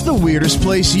people, what's the weirdest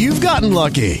place you've gotten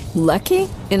lucky? Lucky?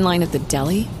 In line at the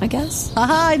deli, I guess?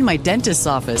 Aha, in my dentist's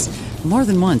office. More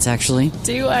than once, actually.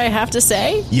 Do I have to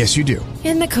say? Yes, you do.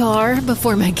 In the car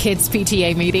before my kids'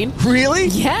 PTA meeting. Really?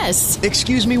 Yes.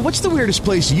 Excuse me, what's the weirdest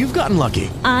place you've gotten lucky?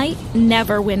 I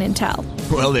never win and tell.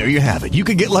 Well, there you have it. You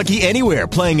can get lucky anywhere,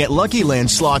 playing at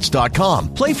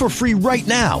LuckyLandSlots.com. Play for free right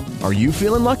now. Are you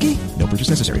feeling lucky? No purchase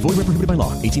necessary. Void where prohibited by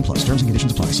law. 18+. Terms and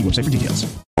conditions apply. See website for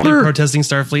details. Protesting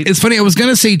Starfleet. It's funny. I was going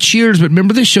to say Cheers, but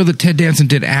remember the show that Ted Danson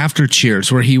did after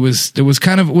Cheers, where it was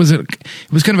kind of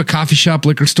a coffee shop,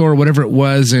 liquor store, whatever it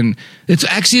was, and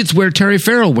it's where Terry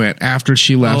Farrell went after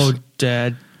she left. Oh,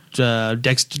 Dad.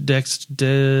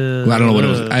 Dexter. Well, I don't know what it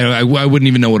was. I wouldn't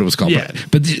even know what it was called. Yeah.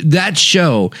 But that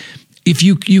show, if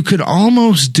you could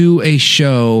almost do a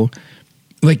show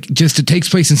like just it takes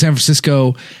place in San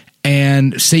Francisco,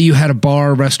 and say you had a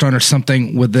bar, restaurant, or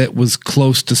something that was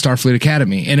close to Starfleet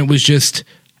Academy, and it was just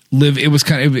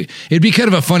it'd be kind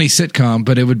of a funny sitcom,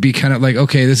 but it would be kind of like,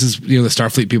 okay, this is, the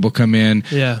Starfleet people come in.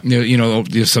 Yeah.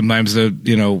 Sometimes the,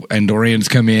 Andorians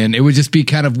come in. It would just be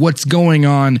kind of what's going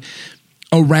on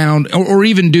around, or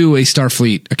even do a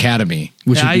Starfleet Academy,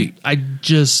 which would be.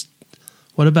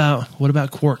 What about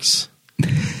Quarks?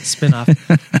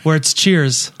 Spinoff where it's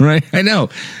Cheers, right? I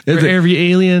know. Where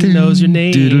every alien knows your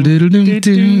name.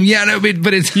 Yeah, no,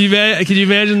 but it's. Can you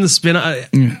imagine the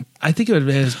spinoff? I think it would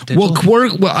have potential. Well,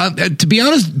 Quark. Well, to be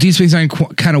honest, Deep Space Nine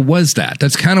kind of was that.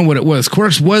 That's kind of what it was.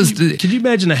 Quarks was. Could you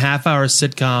imagine a half-hour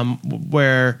sitcom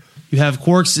where you have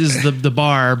Quarks is the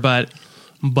bar, but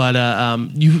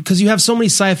because you have so many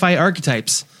sci-fi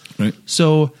archetypes, right?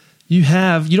 So. You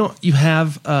have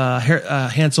a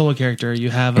Han Solo character. You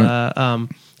have a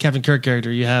Captain Kirk character.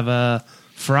 You have a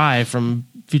Fry from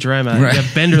Futurama. Right. You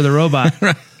have Bender the robot.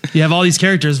 Right. You have all these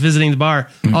characters visiting the bar,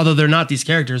 although they're not these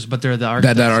characters, but they're the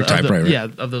archetypes. That archetype, right? Yeah,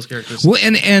 of those characters. Well,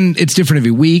 and it's different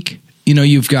every week.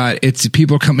 You've got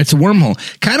people come. It's a wormhole,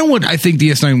 kind of what I think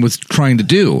DS9 was trying to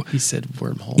do. He said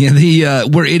wormhole. Yeah,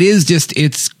 where it is just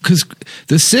it's because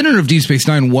the center of Deep Space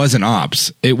Nine wasn't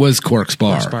Ops; it was Quark's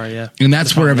bar. Quark's bar, yeah, and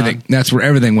that's where everything. That's where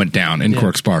everything went down in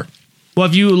Quark's bar. Well,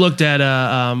 if you looked at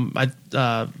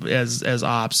as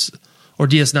Ops or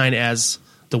DS9 as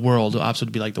the world, Ops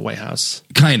would be like the White House.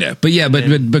 Kind of. But yeah,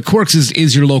 but Quark's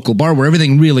is your local bar where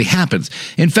everything really happens.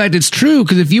 In fact, it's true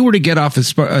because if you were to get off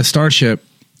a starship,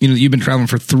 you've been traveling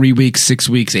for 3 weeks, 6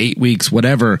 weeks, 8 weeks,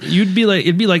 whatever. It'd be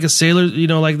like a sailor,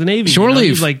 like the Navy. Shore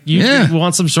leave. You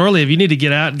want some shore leave. You need to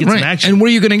get out and get some action. And where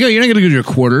are you going to go? You're not going to go to your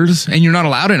quarters, and you're not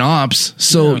allowed in Ops.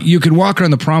 So you could walk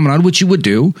around the promenade, which you would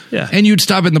do. Yeah. And you'd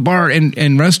stop in the bar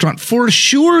and restaurant. For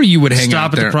sure you would hang out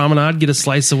there. Stop at the promenade, get a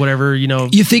slice of whatever,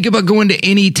 You think about going to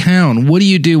any town. What do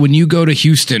you do when you go to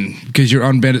Houston because you're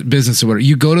on business or whatever?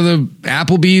 You go to the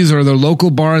Applebee's or the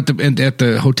local bar at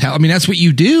the hotel. I mean, that's what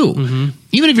you do. Mm-hmm.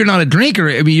 Even if you're not a drinker,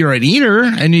 I mean, you're an eater,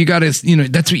 and you got to,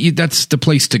 that's the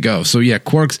place to go. So yeah,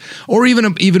 Quarks, or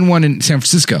even one in San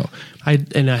Francisco. I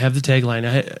have the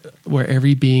tagline: where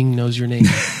every being knows your name.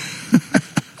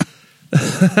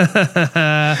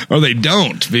 Or they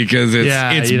don't because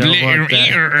it's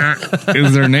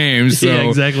is their name. So. Yeah,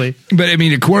 exactly. But I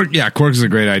mean, Quarks is a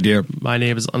great idea. My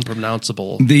name is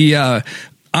unpronounceable. The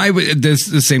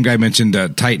same guy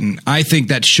mentioned Titan. I think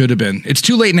that should have been. It's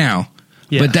too late now.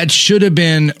 Yeah. But that should have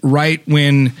been right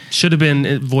when... Should have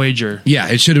been Voyager. Yeah,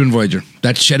 it should have been Voyager.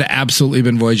 That should have absolutely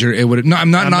been Voyager. It would have... No,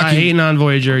 I'm not hating on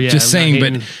Voyager. Yeah, just saying,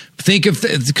 but think of...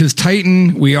 Because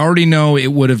Titan, we already know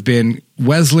it would have been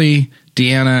Wesley,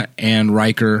 Deanna, and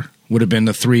Riker would have been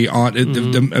the three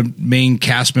the main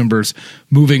cast members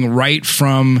moving right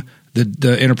from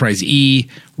the Enterprise E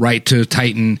right to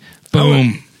Titan.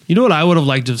 Boom. You know what I would have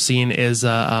liked to have seen is...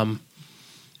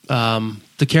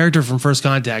 the character from First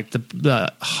Contact,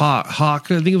 the Hawk,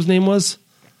 I think his name was.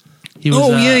 He was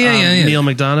Neil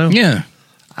McDonough. Yeah.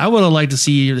 I would have liked to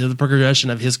see the progression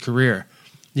of his career,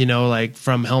 like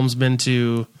from helmsman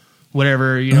to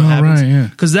whatever, happens. Right, yeah.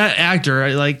 Because that actor,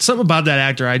 something about that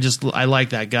actor, I like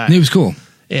that guy. He was cool.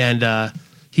 And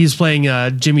he's playing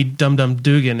Jimmy Dum Dum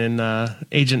Dugan in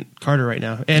Agent Carter right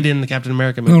now, and in the Captain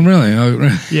America movie. Oh, really? Oh,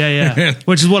 right. Yeah.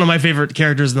 Which is one of my favorite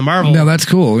characters in the Marvel. No, that's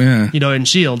cool, yeah. In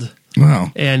S.H.I.E.L.D.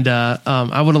 Wow. And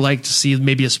I would have liked to see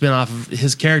maybe a spinoff of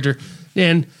his character.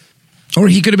 And or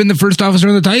he could have been the first officer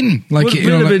on the Titan. Like, what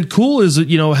would have been cool is,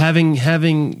 having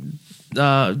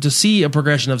to see a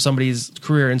progression of somebody's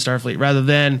career in Starfleet rather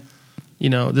than,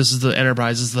 this is the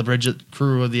Enterprise, this is the Bridget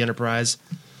crew of the Enterprise.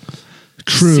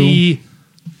 True. See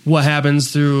what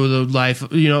happens through the life,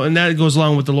 and that goes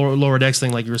along with the lower decks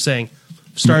thing, like you were saying.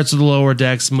 Starts with the lower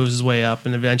decks, moves his way up,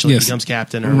 and eventually becomes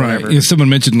captain or whatever. Yeah, someone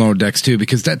mentioned lower decks too,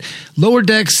 because that lower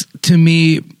decks to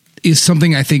me is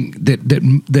something I think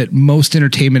that most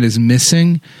entertainment is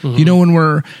missing. Mm-hmm. When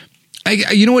we're,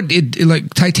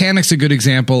 like Titanic's a good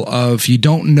example of you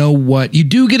don't know what you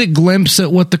do get a glimpse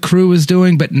at what the crew is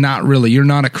doing, but not really. You're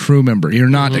not a crew member. You're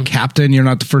not a captain. You're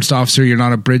not the first officer. You're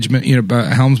not a bridgeman.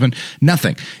 A helmsman.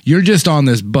 Nothing. You're just on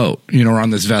this boat. Or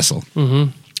on this vessel.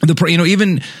 Mm-hmm.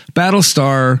 Even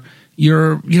Battlestar,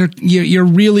 you're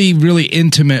really, really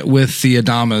intimate with the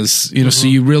Adamas, so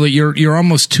you're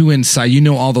almost too inside.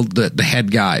 All the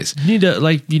head guys. You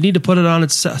need to put it on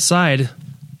its side.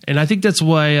 And I think that's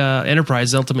why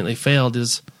Enterprise ultimately failed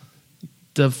is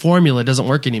the formula doesn't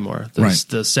work anymore.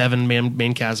 The 7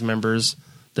 main cast members,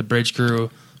 the bridge crew,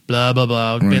 blah, blah,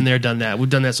 blah. We've been there, done that. We've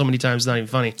done that so many times, it's not even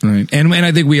funny. Right. And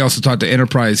I think we also thought the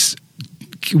Enterprise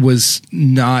was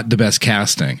not the best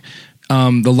casting.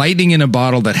 The lightning in a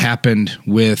bottle that happened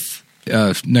with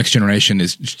Next Generation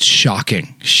is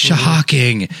shocking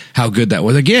how good that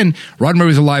was. Again, Rod Murray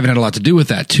was alive and had a lot to do with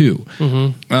that too.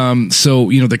 So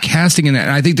the casting in that,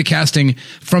 and I think the casting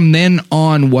from then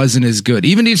on wasn't as good.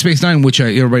 Even Deep Space Nine, which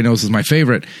everybody knows is my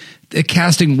favorite, the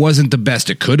casting wasn't the best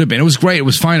it could have been. It was great. It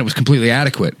was fine. It was completely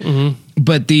adequate.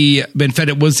 But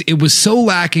it was so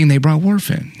lacking. They brought Worf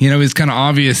in. It was kind of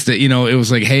obvious that it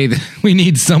was like, hey, we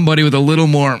need somebody with a little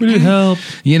more help.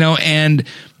 And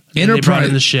Enterprise, they brought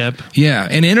in the ship. Yeah,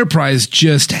 and Enterprise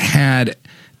just had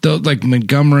like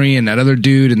Montgomery and that other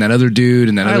dude and that other dude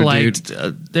and that other dude.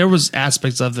 There was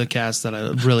aspects of the cast that I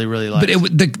really, really liked.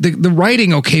 But the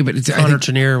writing, okay, but Connor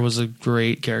Trinneer was a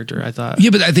great character, I thought.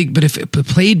 Yeah, but if it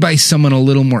played by someone a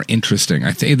little more interesting,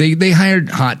 I think they hired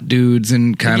hot dudes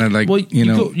and kind of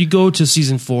you go to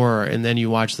season 4 and then you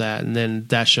watch that, and then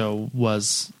that show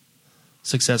was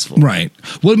successful, right?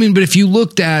 Well, but if you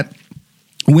looked at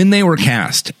when they were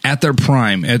cast at their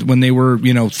prime, when they were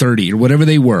 30 or whatever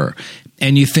they were.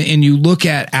 And you look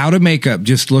at out of makeup,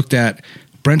 just looked at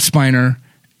Brent Spiner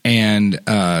and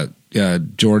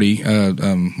Geordi,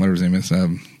 whatever his name is,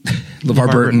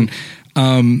 LeVar Burton,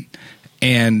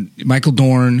 and Michael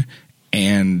Dorn,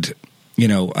 and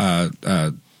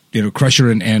Crusher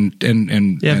and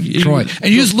Troy,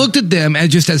 and you just looked at them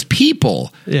as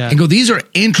people, and go, these are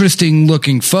interesting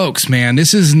looking folks, man.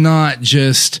 This is not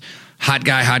just hot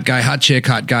guy, hot chick,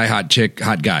 hot guy, hot chick,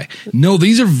 hot guy. No,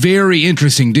 these are very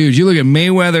interesting dudes. You look at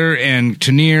Mayweather and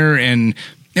Trinneer, and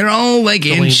they're all like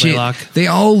in shit. They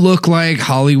all look like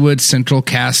Hollywood Central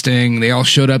casting. They all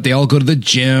showed up. They all go to the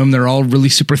gym. They're all really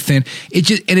super thin.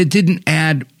 It didn't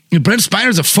add. Brent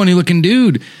Spiner's a funny looking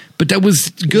dude, but that was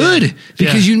good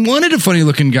because you wanted a funny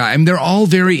looking guy. They're all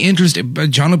very interesting.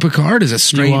 Jean-Luc Picard is a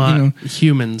straight,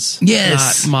 humans,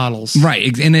 yes, not models,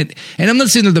 right? And I'm not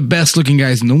saying they're the best looking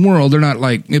guys in the world. They're not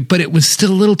but it was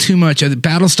still a little too much.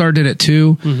 Battlestar did it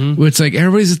too, where it's like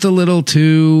everybody's just a little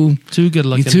too good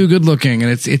looking, and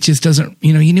it just doesn't.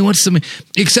 You know what's something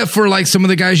except for like some of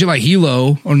the guys you like,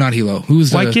 Hilo or not Hilo.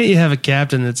 Why can't you have a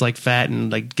captain that's like fat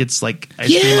and like gets like ice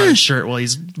cream on his shirt while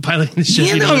he's piloting the ship?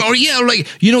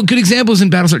 Good examples in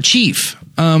Battlestar Chief.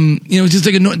 Just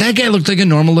like that guy looked like a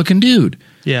normal looking dude.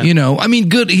 Yeah.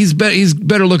 Good. He's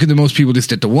better looking than most people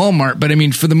just at the Walmart. But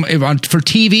for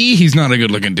TV, he's not a good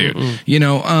looking dude.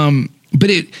 But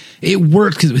it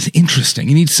worked because it was interesting.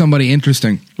 You need somebody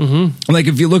interesting. Like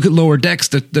if you look at Lower Decks,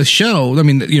 the show.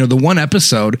 The one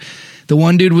episode, the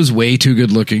one dude was way too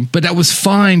good looking, but that was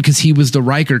fine because he was the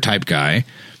Riker type guy.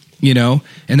 And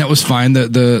that was fine.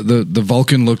 The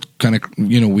Vulcan looked kind of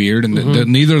weird, and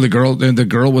neither the girl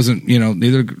wasn't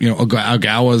neither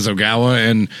Ogawa's Ogawa,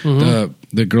 and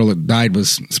the girl that died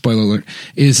was, spoiler alert,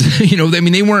 is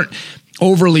they weren't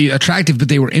overly attractive, but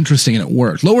they were interesting and it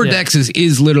worked. Lower Decks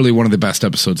is literally one of the best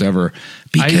episodes ever.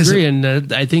 I agree,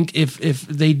 and I think if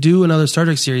they do another Star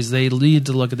Trek series, they need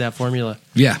to look at that formula.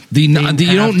 Yeah, you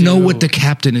don't know what the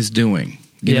captain is doing.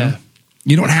 You know?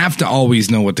 You don't have to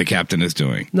always know what the captain is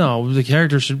doing. No, the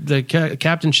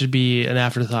captain should be an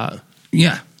afterthought.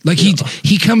 Yeah. Like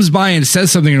he comes by and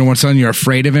says something and all of a sudden you're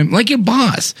afraid of him, like your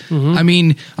boss.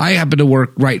 I happen to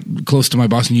work right close to my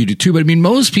boss, and you do too. But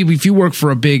most people, if you work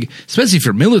for a big, especially if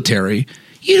you're military,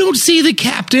 you don't see the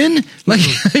captain. Like,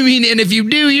 I mean, and if you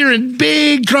do, you're in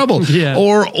big trouble. Yeah.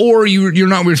 Or you're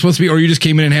not where you're supposed to be, or you just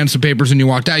came in and handed some papers and you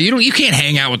walked out. You can't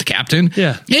hang out with the captain.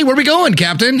 Yeah. Hey, where are we going,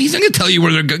 Captain? He's not going to tell you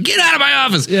where they're going. Get out of my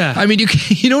office. Yeah. I mean,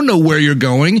 you don't know where you're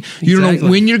going. You don't know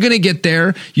when you're going to get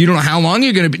there. You don't know how long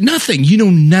you're going to be. Nothing. You know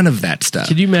none of that stuff.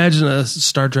 Could you imagine a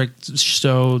Star Trek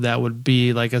show that would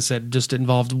be, like I said, just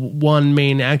involved one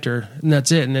main actor and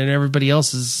that's it, and then everybody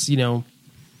else is,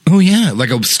 Oh yeah,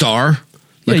 like a star,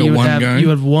 like a one guy. You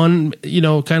have one,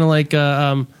 kind of like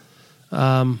I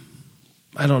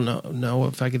don't know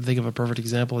if I could think of a perfect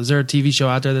example. Is there a TV show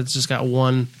out there that's just got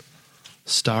one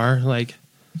star? Like,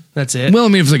 that's it? Well, I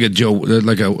mean, if it's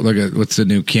like a what's the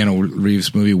new Keanu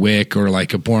Reeves movie, Wick, or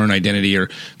like a Bourne Identity, or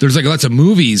there's like lots of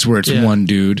movies where it's one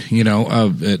dude. I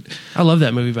love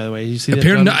that movie, by the way. You see that?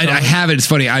 Apparently, I have it. It's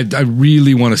funny. I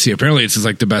really want to see it. Apparently, it's just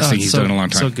like the best thing he's done in a long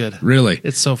time. So good. Really,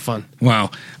 it's so fun.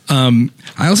 Wow. I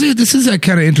also this is a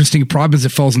kind of interesting problem as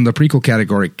it falls in the prequel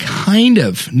category. Kind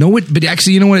of. But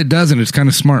actually, you know what it does, and it's kind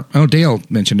of smart. Oh, Dale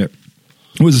mentioned it.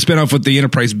 It was a spinoff with the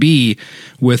Enterprise B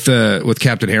with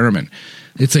Captain Harriman.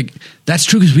 It's like that's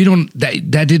true because we don't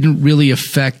that didn't really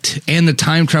affect, and the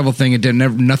time travel thing, it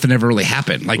didn't nothing ever really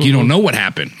happened. Like you don't know what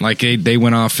happened. Like they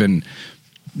went off and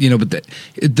but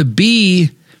the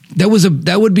B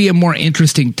that would be a more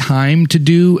interesting time to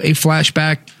do a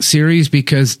flashback series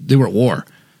because they were at war.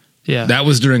 Yeah, that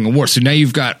was during a war. So now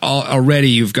you've got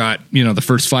the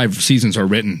first 5 seasons are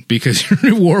written because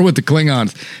you're at war with the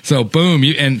Klingons. So boom,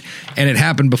 and it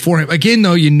happened before him. Again,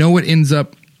 though, it ends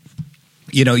up.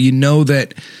 You know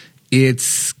that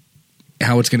it's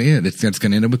how it's going to end. It's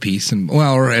going to end up with peace, and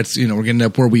or it's we're going to end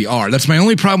up where we are. That's my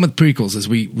only problem with prequels is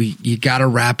you got to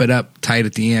wrap it up tight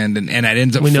at the end, and it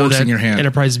ends up forcing your hand.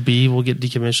 Enterprise B will get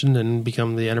decommissioned and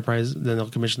become the Enterprise. Then they'll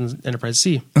commission Enterprise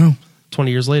C. Oh. 20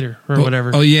 years later or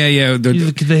whatever. Oh yeah.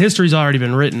 The history's already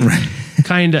been written, right.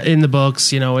 Kind of in the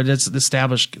books. And it's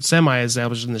established,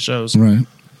 semi-established in the shows. Right.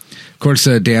 Of course,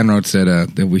 Dan wrote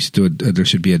that we stood. There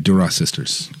should be a Duras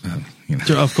sisters.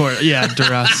 Of course, yeah,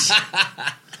 Duras.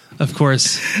 Of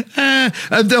course,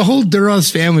 the whole Duras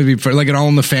family be like an All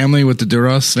in the Family with the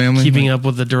Duras family, keeping up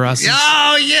with the Duras.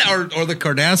 Oh yeah, or the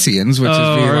Kardashians, which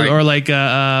or like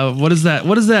what is that?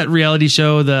 What is that reality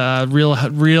show? The Real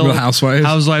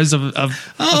Housewives of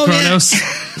Kronos.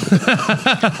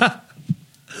 Yeah.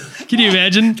 Can you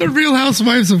imagine the Real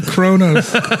Housewives of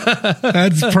Kronos?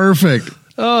 That's perfect.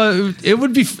 Oh, it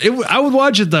would be. I would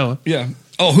watch it though. Yeah.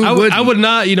 Oh, who would? I would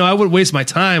not. I wouldn't waste my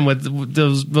time with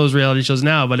those reality shows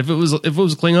now. But if it was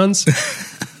Klingons,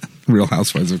 Real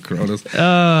Housewives of Kronos.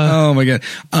 Oh my god.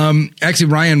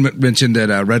 Actually, Ryan mentioned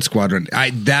that Red Squadron.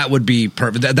 That would be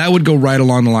perfect. That would go right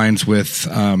along the lines with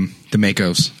the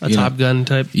Makos. A Top Gun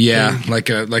type. Yeah,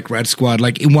 thing. like Red Squad.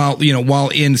 Like while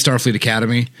in Starfleet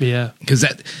Academy. Yeah. Because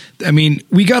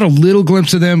we got a little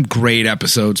glimpse of them. Great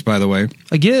episodes, by the way.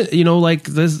 Again, like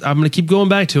this. I'm going to keep going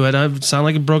back to it. I sound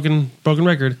like a broken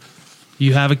record.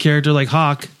 You have a character like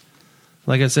Hawk,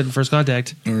 like I said in First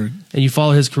Contact, and you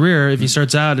follow his career. If he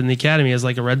starts out in the Academy as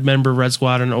like a member of Red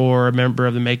Squadron or a member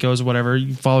of the Makos or whatever,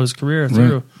 you follow his career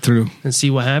through and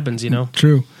see what happens.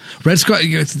 True. Red Squad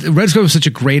was such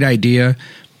a great idea.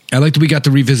 I like that we got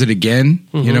to revisit again.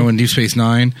 In Deep Space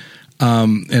Nine.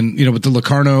 And with the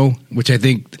Locarno, which I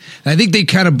think they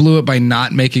kind of blew it by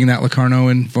not making that Locarno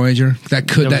in Voyager.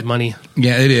 That was money.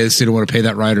 Yeah, it is. They don't want to pay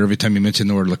that writer every time you mention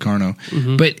the word Locarno.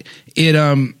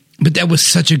 But that was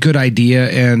such a good idea,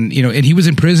 and and he was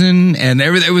in prison, and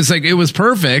everything. It was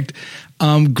perfect.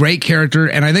 Great character,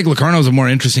 and I think Locarno's a more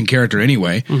interesting character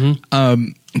anyway.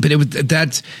 But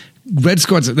that's Red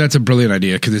Squad's. That's a brilliant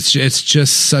idea because it's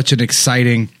just such an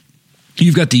exciting.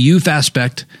 You've got the youth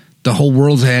aspect. The whole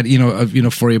world's had,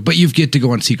 for you, but you get to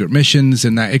go on secret missions,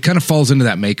 and that it kind of falls into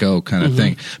that Mako kind of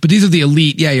thing. But these are the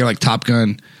elite. Yeah, you're like Top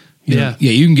Gun. You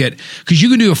can get because you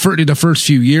can do the first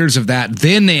few years of that.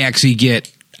 Then they actually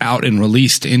get out and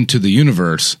released into the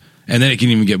universe, and then it can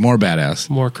even get more badass,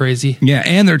 more crazy. Yeah,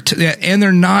 and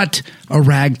they're not a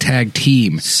ragtag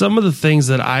team. Some of the things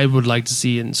that I would like to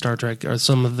see in Star Trek are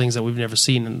some of the things that we've never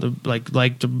seen in like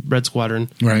the Red Squadron,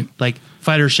 right? Like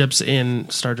fighter ships in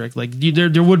Star Trek. Like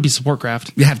there would be support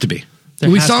craft. You have to be.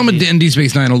 We saw them in Deep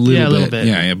Space Nine a little bit.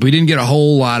 Yeah, but we didn't get a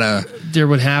whole lot of. There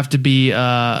would have to be.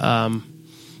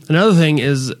 Another thing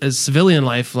is civilian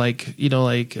life, like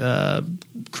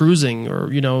cruising or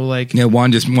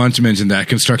Juan just mentioned that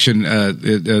construction,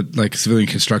 like civilian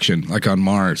construction, like on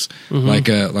Mars, like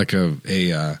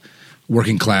a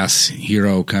working class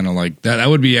hero kind of like that. That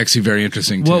would be actually very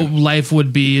interesting. What life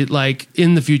would be like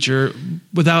in the future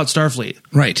without Starfleet,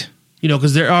 right? You know,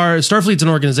 because Starfleet's an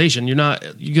organization. Not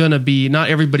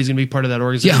everybody's going to be part of that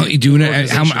organization. Yeah, you doing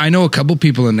it. I know a couple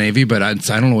people in Navy, but I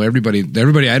don't know everybody.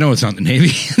 Everybody I know is not the Navy.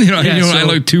 I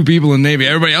know 2 people in Navy.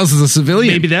 Everybody else is a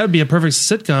civilian. Maybe that would be a perfect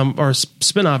sitcom or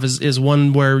spinoff. Is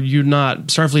one where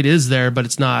Starfleet is there, but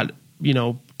it's not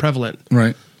prevalent.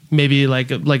 Right. Maybe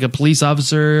like a police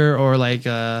officer or like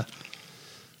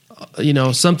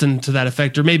something to that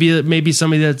effect, or maybe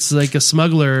somebody that's like a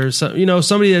smuggler, or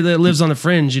somebody that lives on the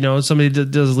fringe, somebody that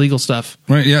does legal stuff.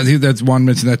 Right. Yeah. That's Juan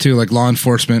mentioned that too, like law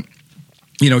enforcement.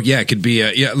 It could be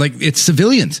like it's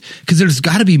civilians, because there's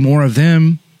got to be more of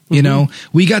them.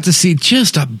 We got to see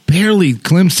just a barely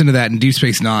glimpse into that in Deep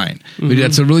Space Nine. Mm-hmm.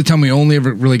 That's a really time we only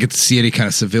ever really get to see any kind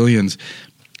of civilians.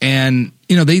 And,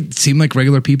 they seem like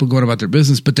regular people going about their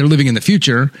business, but they're living in the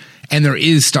future, and there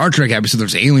is Star Trek episode.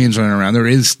 There's aliens running around.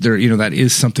 That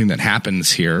is something that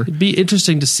happens here. It'd be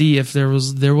interesting to see if there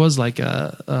was like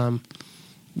a,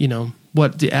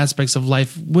 what the aspects of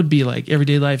life would be like,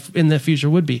 everyday life in the future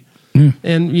would be. Mm.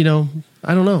 And,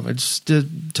 I don't know. Just to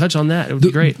touch on that, it would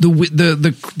be great.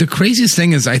 The craziest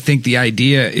thing is, I think the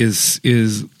idea is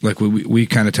like we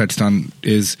kind of touched on,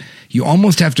 is you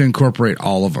almost have to incorporate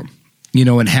all of them.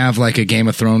 And have like a Game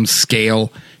of Thrones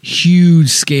huge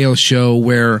scale show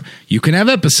where you can have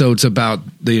episodes about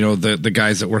the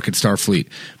guys that work at Starfleet,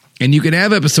 and you can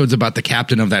have episodes about the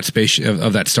captain of that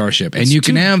of that starship, and you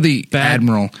can have the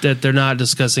admiral. That they're not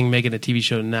discussing making a TV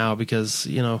show now, because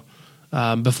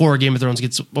before Game of Thrones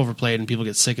gets overplayed and people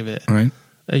get sick of it, right?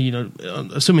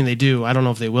 Assuming they do, I don't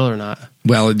know if they will or not.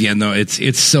 Well, yeah, no,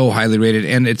 it's so highly rated,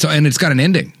 and it's got an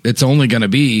ending. It's only going to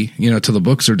be till the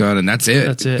books are done, and that's it.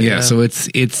 That's it. Yeah. So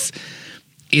it's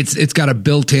got a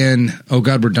built-in. Oh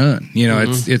God, we're done.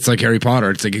 It's like Harry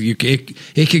Potter. It's like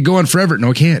it could go on forever.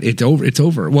 No, it can't. It's over. It's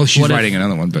over. Well, she's writing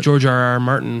another one, but George R.R.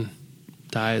 Martin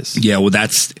dies. Yeah, well,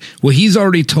 he's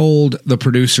already told the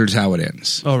producers how it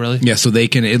ends. Oh, really? Yeah, so they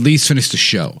can at least finish the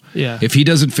show. Yeah. If he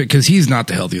doesn't fit, because he's not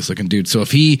the healthiest looking dude, so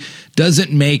if he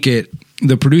doesn't make it,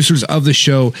 the producers of the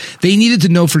show, they needed to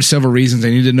know for several reasons.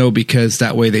 They need to know because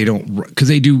that way they don't, because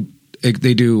they do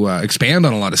expand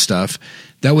on a lot of stuff.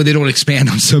 That way they don't expand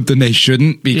on something they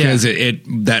shouldn't, because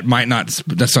that's not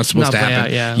supposed to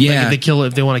happen. Yeah. Yeah. Like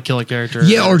if they want to kill a character.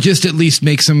 Yeah, or just at least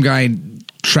make some guy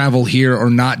travel here, or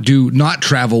not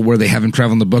travel where they haven't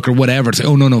traveled in the book, or whatever. It's like,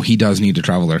 oh no, he does need to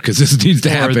travel there, because this needs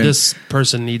to happen. Or this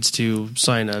person needs to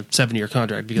sign a 7-year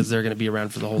contract because they're going to be around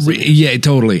for the whole season. Yeah,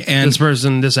 totally. And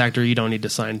this actor, you don't need to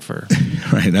sign for.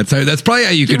 Right. That's probably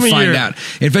how you could find out.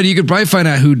 In fact, you could probably find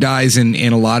out who dies in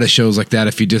a lot of shows like that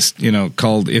if you just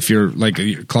call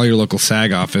your local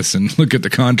SAG office and look at the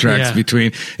contracts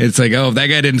between. It's like, oh, if that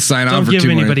guy didn't sign on for 2 months.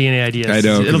 Don't give anybody any ideas. I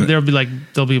know. There'll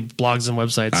be blogs and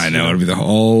websites. I know. It'll be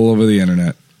all over the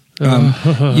internet.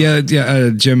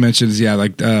 Jim mentions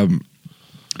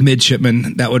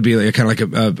midshipman. That would be kind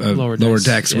of like a lower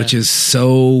decks, which is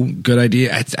so good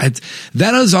idea.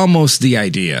 That is almost the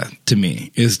idea to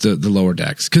me, is the lower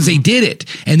decks, because they did it,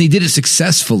 and they did it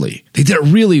successfully. They did it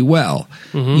really well,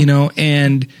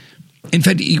 and in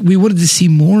fact, we wanted to see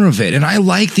more of it. And I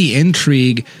like the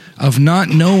intrigue of not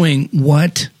knowing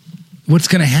what's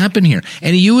going to happen here.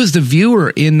 And you, as the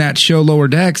viewer in that show Lower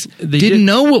Decks, didn't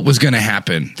know what was going to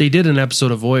happen. They did an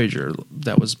episode of Voyager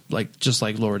that was just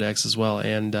like Lower Decks as well,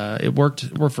 and it worked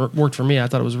for me. I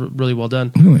thought it was really well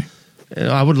done. Really?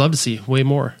 I would love to see way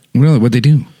more. Really? What'd they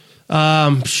do?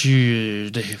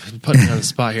 Dave, put me on the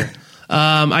spot here.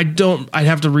 I'd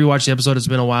have to rewatch the episode. It's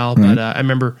been a while, but I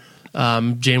remember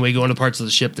Janeway going to parts of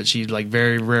the ship that she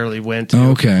very rarely went to.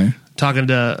 Okay. Talking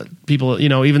to people,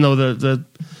 even though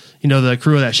the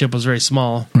crew of that ship was very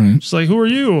small. Right. Just like, who are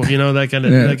you? That kind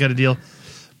of deal.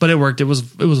 But it worked. It was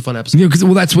a fun episode. Yeah,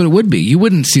 that's what it would be. You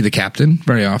wouldn't see the captain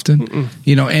very often.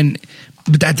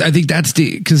 But I think that's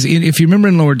because if you remember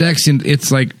in Lower Decks,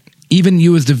 it's like even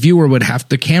you as the viewer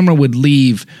the camera would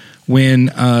leave when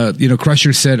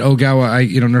Crusher said, "Oh,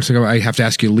 Gawa, Nurse Gawa, I have to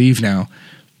ask you to leave now."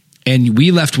 And we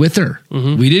left with her.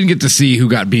 Mm-hmm. We didn't get to see who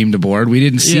got beamed aboard. We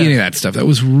didn't see any of that stuff. That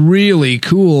was really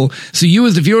cool. So you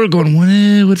as the viewer going,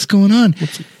 what's going on?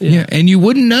 And you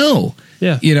wouldn't know.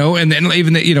 Yeah. And then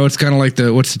even it's kind of like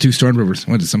what's the 2 Stormtroopers?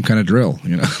 What is some kind of drill?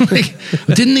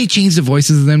 Didn't they change the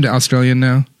voices of them to Australian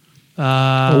now?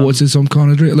 What's this some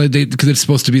kind of drill? Because it's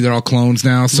supposed to be they're all clones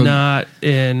now. So not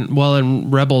in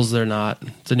Rebels they're not.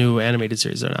 The new animated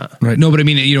series they're not. Right. No, but I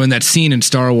mean in that scene in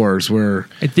Star Wars where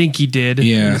I think he did.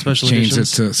 Yeah. In the special changed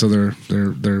editions. it so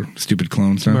they're stupid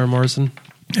clones now. Tamara Morrison.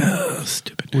 Oh,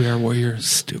 stupid. We are warriors.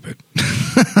 Stupid.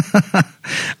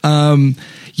 I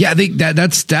think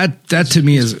that to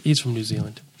me is he's from New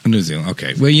Zealand. New Zealand.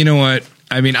 Okay. Well, you know what?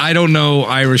 I mean, I don't know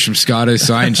Irish from Scottish,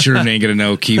 so I sure ain't gonna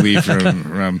know Kiwi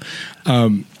from.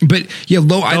 But yeah,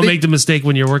 don't make the mistake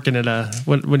when you're working at a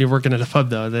when you're working at a pub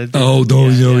though.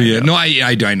 Yeah. No,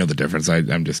 I know the difference.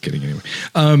 I'm just kidding anyway.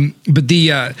 But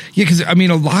because I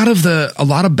mean, a lot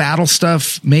of battle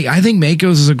stuff. I think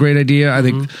Mako's is a great idea. I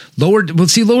think lower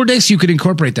decks you could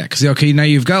incorporate that because now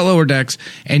you've got lower decks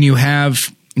and you have.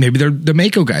 Maybe they're the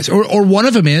Mako guys, or one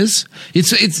of them is.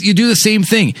 It's you do the same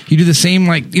thing. You do the same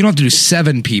you don't have to do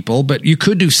 7 people, but you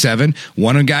could do 7.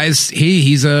 One of the guys,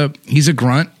 he's a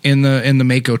grunt in the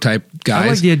Mako type guys. I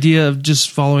like the idea of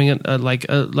just following it like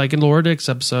in Lower Decks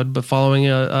episode, but following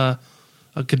a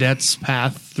cadet's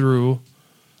path through.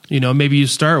 Maybe you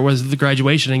start with the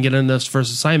graduation and get in this first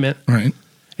assignment, right?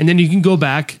 And then you can go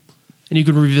back and you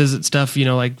can revisit stuff. You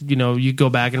go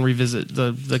back and revisit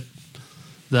the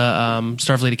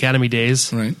Starfleet Academy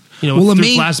days, right? Through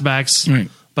flashbacks, right?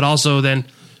 But also then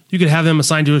you could have them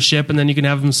assigned to a ship, and then you can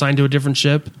have them assigned to a different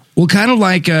ship. Well, kind of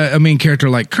like a main character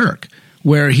like Kirk,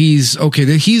 where he's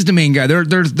the main guy.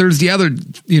 There's the other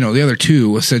the other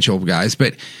 2 essential guys,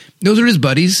 but those are his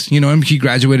buddies. He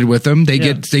graduated with them. They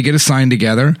get assigned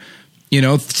together.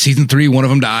 Season 3, one of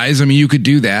them dies. I mean, you could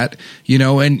do that,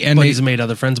 and but he's made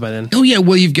other friends by then. Oh yeah,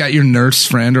 well you've got your nurse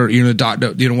friend or the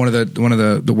doctor, one of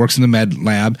the that works in the med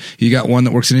lab. You got one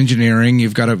that works in engineering.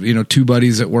 You've got 2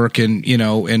 buddies that work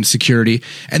in security,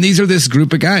 and these are this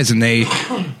group of guys, and they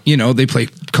they play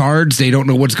cards. They don't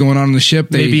know what's going on in the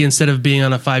ship. Maybe instead of being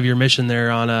on a 5-year mission,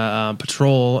 they're on a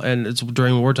patrol, and it's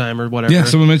during wartime or whatever. Yeah,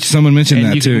 someone mentioned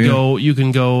that too. You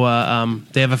can go.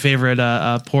 They have a favorite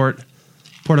port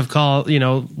of call,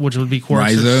 which would be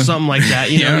Quarks or something like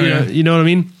that. You know what I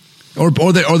mean? Or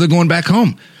they're going back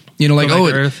home.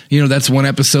 That's one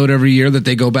episode every year that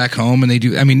they go back home and they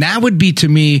do. I mean, that would be to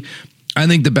me, I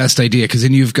think the best idea because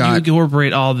then you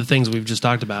incorporate all the things we've just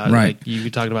talked about. Right? Like you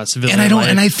talked about civilian.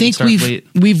 And I think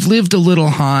we've lived a little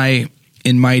high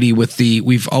in Mighty with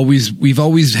we've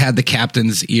always had the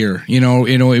captain's ear.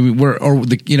 We're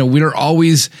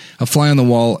always a fly on the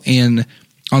wall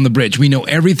on the bridge. We know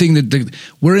everything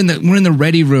we're in the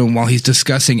ready room while he's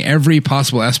discussing every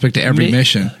possible aspect of every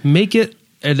mission. Make it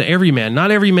an everyman.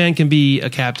 Not every man can be a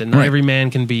captain. Not every man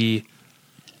can be,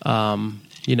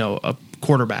 a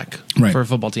quarterback for a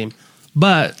football team.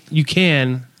 But you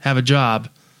can have a job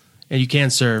and you can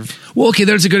serve. Well, okay,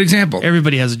 there's a good example.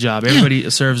 Everybody has a job. Everybody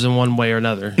serves in one way or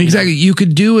another. Exactly. You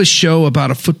could do a show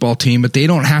about a football team, but they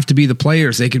don't have to be the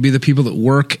players. They could be the people that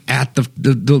work at the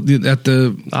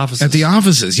offices. At the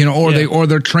offices, or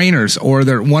they're trainers, or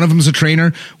one of them's a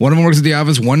trainer, one of them works at the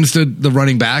office, one's the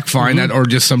running back, fine, or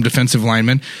just some defensive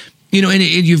lineman. And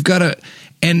you've got to.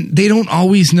 And they don't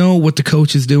always know what the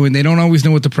coach is doing. They don't always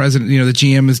know what the president, the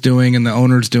GM is doing and the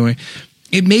owner's doing.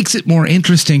 It makes it more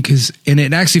interesting and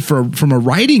it actually, from a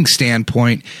writing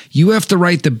standpoint, you have to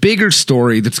write the bigger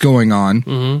story that's going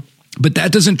on, but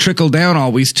that doesn't trickle down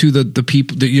always to the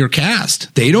people that your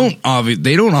cast. They don't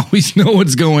always know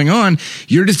what's going on.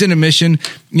 You're just in a mission.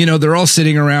 They're all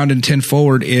sitting around in 10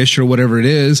 forward ish or whatever it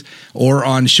is, or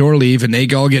on shore leave, and they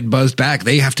all get buzzed back.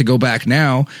 They have to go back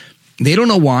now. They don't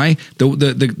know why.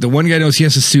 The one guy knows he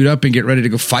has to suit up and get ready to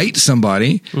go fight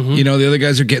somebody. The other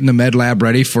guys are getting the med lab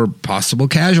ready for possible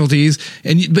casualties.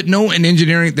 In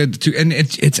engineering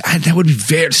that would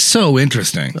be so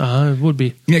interesting. It would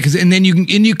be. Yeah, because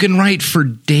you can write for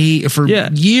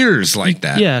years like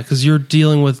that. Yeah, because you're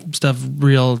dealing with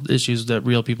real issues that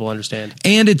real people understand,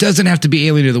 and it doesn't have to be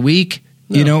Alien of the Week.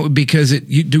 Because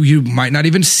you might not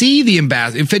even see the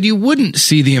ambassador. In fact, you wouldn't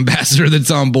see the ambassador that's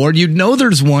on board. You'd know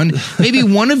there's one. Maybe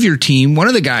one of your team, one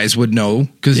of the guys would know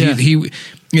because he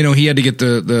had to get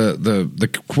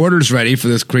the quarters ready for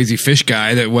this crazy fish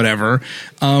guy that whatever.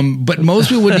 But most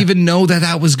people wouldn't even know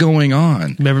that was going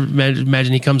on.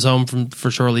 Imagine he comes home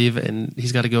for shore leave and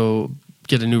he's got to go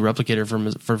get a new replicator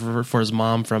for his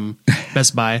mom from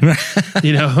Best Buy.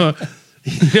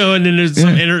 And then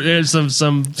there's some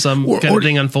kind of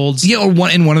thing unfolds. Yeah, or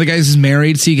one of the guys is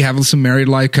married, so you have some married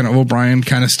life kind of O'Brien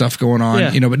kind of stuff going on.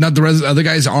 Yeah. But not the other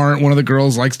guys aren't. One of the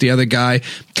girls likes the other guy.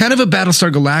 Kind of a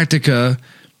Battlestar Galactica,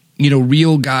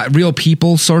 real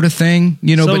people sort of thing.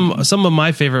 Some of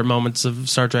my favorite moments of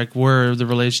Star Trek were the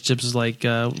relationships, like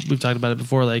we've talked about it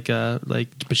before, like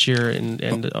Bashir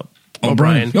and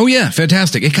O'Brien. Oh yeah,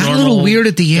 fantastic. It got a little weird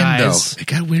at the end, though. It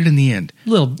got weird in the end.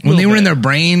 When they were in their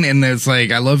brain, and it's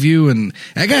like, "I love you," and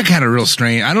that got kind of real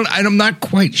strange. I'm not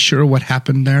quite sure what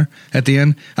happened there at the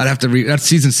end. I'd have to read. That's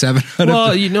season 7.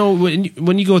 Well,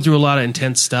 when you go through a lot of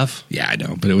intense stuff. Yeah, I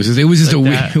know, but it was just like a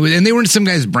weird. And they were in some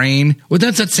guy's brain. Well,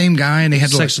 that's that same guy, and they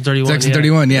had Section 31. Section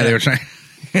 31. Yeah, they were trying.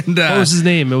 And, what was his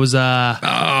name? It was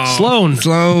Sloan.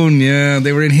 Sloan, yeah.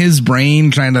 They were in his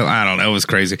brain trying to, I don't know, it was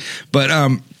crazy. But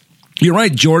you're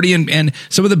right, Geordi and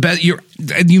some of the best, you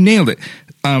nailed it.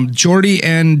 Geordi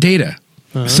and Data.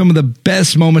 Some of the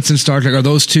best moments in Star Trek are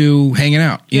those two hanging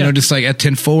out, you know, just like at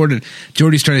 10 Forward, and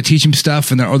Geordi's trying to teach him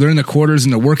stuff, and they're in the quarters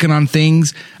and they're working on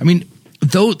things. I mean,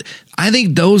 I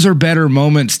think those are better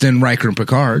moments than Riker and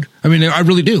Picard. I mean, I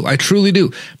really do. I truly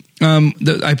do.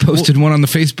 I posted one on the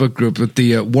Facebook group that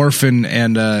the Worf and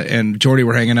Geordi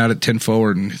were hanging out at 10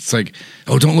 Forward, and it's like,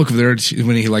 oh, don't look over there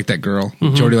when he liked that girl.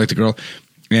 Geordi liked the girl.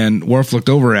 And Worf looked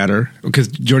over at her because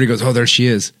Geordi goes, oh, there she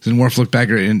is. And Worf looked back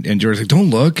at her, and Geordi's like, don't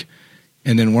look.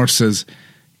 And then Worf says,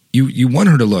 you want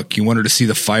her to look. You want her to see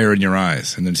the fire in your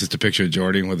eyes. And then it's just a picture of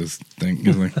Geordi with his thing.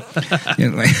 He's like,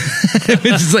 it's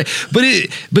just like,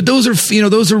 but those are, you know,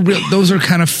 those are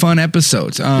kind of fun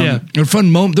episodes. Or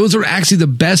fun moments. Those are actually the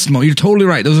best moments. You're totally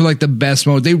right. Those are like the best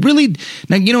moments. They really,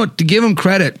 now, you know what, to give them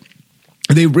credit,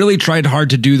 they really tried hard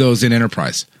to do those in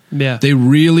Enterprise. Yeah, they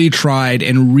really tried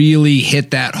and really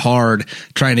hit that hard,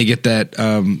 trying to get that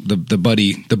the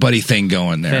buddy thing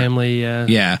going there. Family,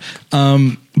 yeah.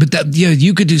 But that, yeah,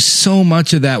 you could do so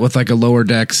much of that with like a Lower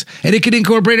Decks, and it could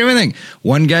incorporate everything.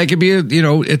 One guy could be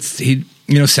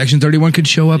Section 31 could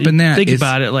show up in that. Think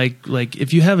about it, like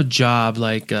if you have a job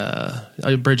like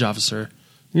a bridge officer,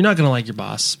 you're not going to like your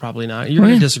boss. Probably not. You're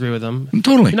going to disagree with them.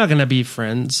 Totally. You're not going to be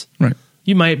friends. Right.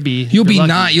 You might be. You'll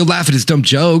laugh at his dumb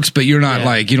jokes, but you're not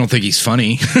like, you don't think he's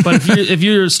funny. But if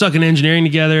you're stuck in engineering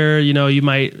together, you know, you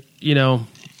might, you know,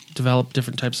 develop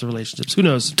different types of relationships. Who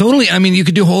knows? Totally. I mean, you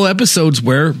could do whole episodes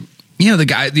where, you know, the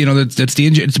guy, you know, that's the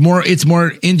engine. It's more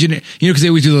engineer, you know, because they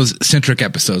always do those centric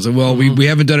episodes. Well, we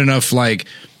haven't done enough, like,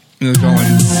 you know,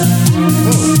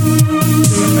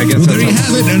 I guess there you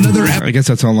have it. Another. I guess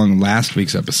that's how long last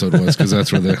week's episode was, because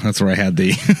that's where I had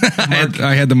the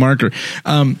I had the marker.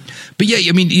 But yeah,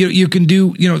 I mean, you can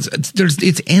do, you know,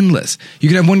 it's endless. You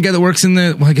can have one guy that works in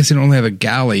the. Well, I guess they don't only have a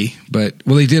galley, but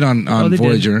they did on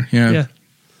Voyager. Did. Yeah.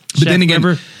 But Chef, then again.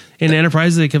 Remember? In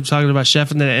Enterprise, they kept talking about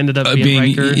Chef, and then it ended up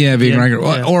being Riker. Yeah, being Riker.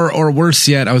 Yeah. Or worse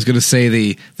yet, I was going to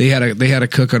say they had a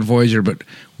cook on Voyager, but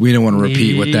we don't want to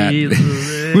repeat what that. we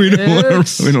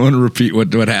don't want to repeat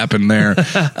what happened there.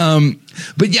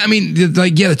 But yeah, I mean,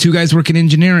 the two guys work in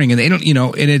engineering, and they don't, you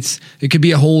know, and it could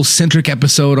be a whole centric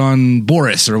episode on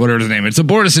Boris or whatever his name is. It's a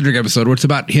Boris centric episode where it's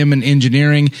about him and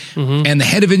engineering, and the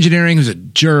head of engineering who's a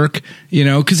jerk, you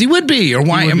know, because he would be, or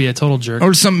why he would be a total jerk,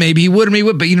 or maybe he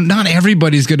would, but you know, not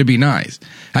everybody's going to be nice.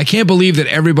 I can't believe that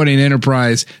everybody in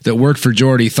Enterprise that worked for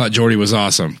Geordi thought Geordi was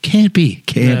awesome. Can't be.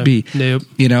 Nope.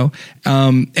 You know,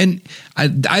 and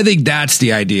I think that's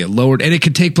the idea. Lowered, and it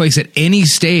could take place at any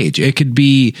stage. It could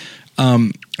be.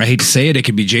 I hate to say it. It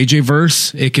could be JJ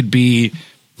verse. It could be,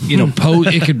 you know,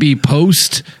 it could be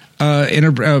post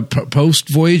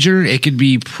Voyager. It could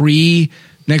be pre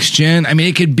Next Gen. I mean,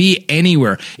 it could be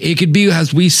anywhere. It could be,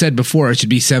 as we said before, it should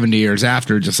be 70 years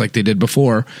after, just like they did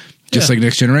before. Just like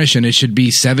Next Generation, it should be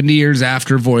 70 years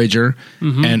after Voyager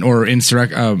or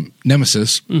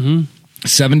Nemesis.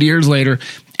 70 years later,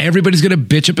 everybody's going to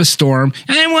bitch up a storm.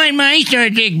 I want my Star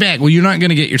Trek back. Well, you're not going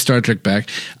to get your Star Trek back.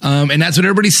 And that's what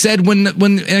everybody said when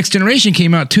Next Generation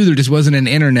came out, too. There just wasn't an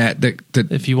internet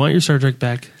that if you want your Star Trek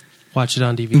back, watch it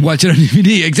on DVD. Watch it on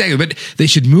DVD, exactly. But they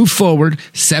should move forward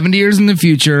 70 years in the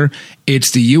future.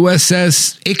 It's the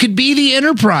USS. It could be the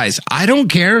Enterprise. I don't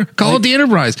care. Call it the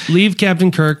Enterprise. Leave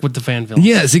Captain Kirk with the fan film.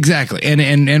 Yes, exactly.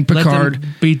 And Picard. Let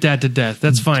them beat that to death.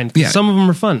 That's fine. Yeah. Some of them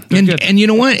are fun. And you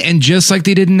know what? And just like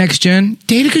they did in Next Gen,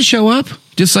 Data could show up.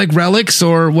 Just like Relics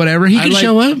or whatever. He could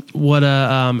show up. What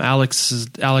Alex,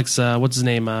 what's his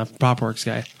name? Popworks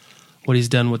guy. What he's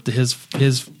done with his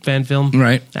fan film,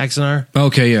 right? Axanar.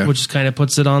 Okay, yeah. Which kind of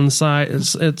puts it on the side,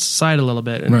 its side a little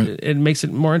bit, and it makes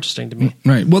it more interesting to me.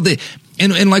 Right. Well,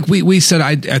 and like we said,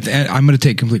 I'm going to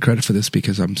take complete credit for this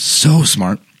because I'm so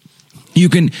smart. You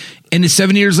can, and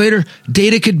 7 years later,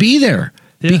 Data could be there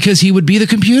because he would be the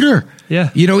computer. Yeah.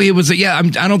 You know, it was. I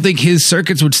don't think his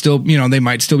circuits would still. You know, they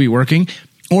might still be working.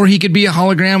 Or he could be a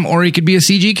hologram, or he could be a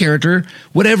CG character,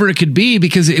 whatever it could be,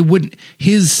 because he would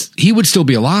still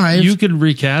be alive. You could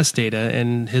recast Data,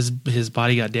 and his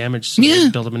body got damaged, so they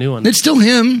build him a new one. It's still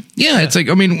him. Yeah, it's like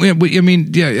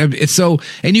it's so,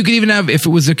 and you could even have, if it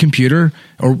was a computer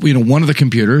or one of the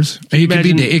computers,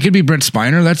 it could be Brent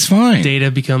Spiner. That's fine.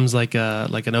 Data becomes like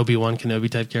an Obi-Wan Kenobi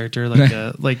type character,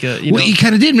 he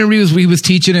kind of did. Remember, he was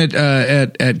teaching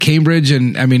at Cambridge,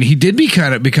 and I mean, he did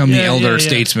become the elder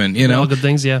statesman. You know, all good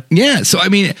things. Yeah. So I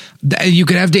mean, you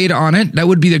could have Data on it. That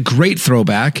would be the great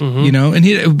throwback. You know, and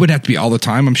it wouldn't have to be all the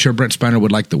time. I'm sure Brent Spiner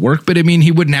would like the work, but I mean,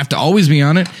 he wouldn't have to always be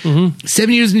on it.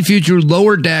 7 years in the future,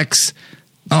 Lower Decks.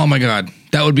 Oh my God.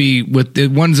 That would be with the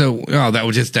ones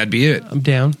that'd be it. I'm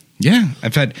down. Yeah.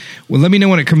 Well, let me know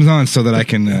when it comes on so that I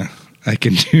can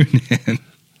tune in.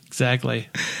 Exactly.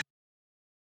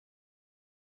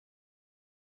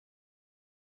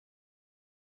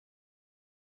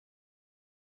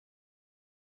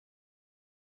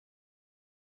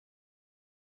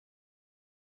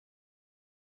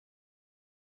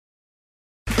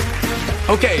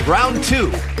 Okay, round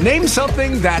 2. Name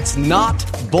something that's not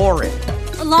boring.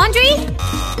 A laundry?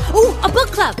 Ooh, a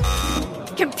book club.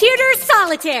 Computer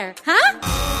solitaire, huh?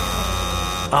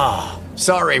 Ah,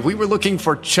 sorry, we were looking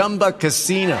for Chumba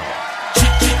Casino.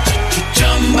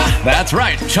 That's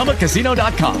right,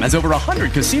 ChumbaCasino.com has over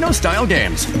 100 casino-style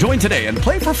games. Join today and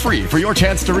play for free for your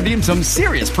chance to redeem some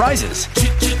serious prizes.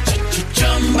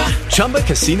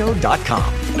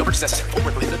 ChumbaCasino.com. No purchase necessary. Void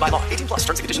where prohibited by law. 18+ terms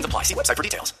and conditions apply. See website for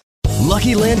details.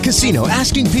 Lucky Land Casino,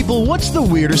 asking people, what's the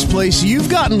weirdest place you've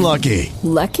gotten lucky?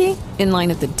 Lucky? In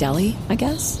line at the deli, I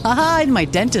guess? Aha, in my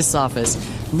dentist's office.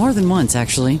 More than once,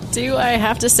 actually. Do I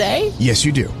have to say? Yes,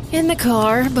 you do. In the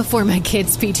car before my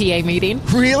kids' PTA meeting.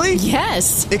 Really?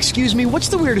 Yes. Excuse me, what's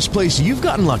the weirdest place you've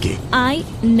gotten lucky? I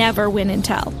never win and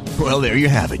tell. Well, there you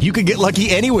have it. You can get lucky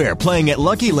anywhere, playing at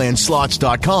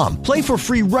LuckyLandSlots.com. Play for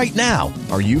free right now.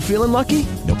 Are you feeling lucky?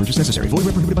 No purchase necessary. Void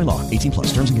where prohibited by law.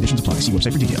 18+ terms and conditions apply. See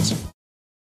website for details.